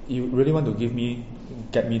 you really want to get me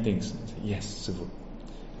things? I say, yes, Sifu.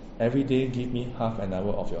 Every day give me half an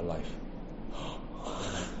hour of your life.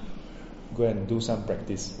 Go and do some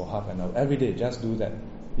practice for half an hour. Every day, just do that.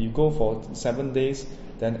 You go for 7 days,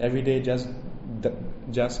 then every day just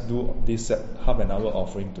do this half an hour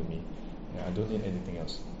offering to me. Yeah, I don't need anything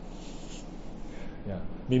else. Yeah,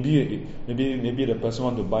 maybe the person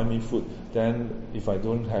want to buy me food. Then if I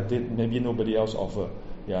don't have it, maybe nobody else offer.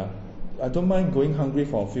 Yeah, I don't mind going hungry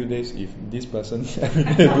for a few days if this person every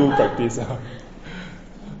day do practice.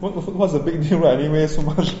 What's the big deal right? Anyway, so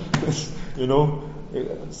much,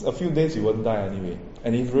 a few days you won't die anyway.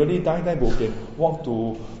 And if really die, okay, walk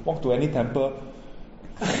to any temple.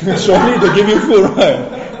 Surely they give you food,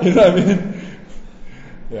 right? You know what I mean?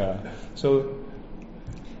 Yeah. So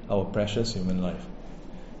our precious human life,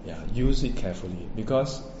 yeah, use it carefully,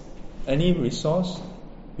 because any resource,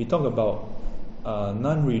 we talk about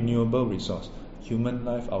non-renewable resource. Human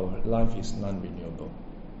life, our life is non-renewable.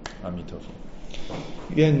 Amitabha.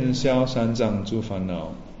 愿消三障诸烦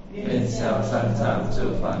恼，愿消三障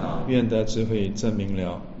诸烦恼，愿得智慧真明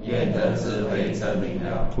了，愿得智慧真明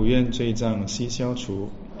了，普愿罪障悉消除，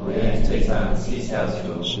普愿罪障悉消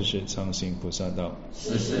除，世世常行菩萨道，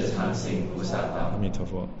世世常行菩萨道。阿弥陀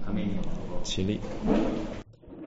佛，阿弥陀佛。起立。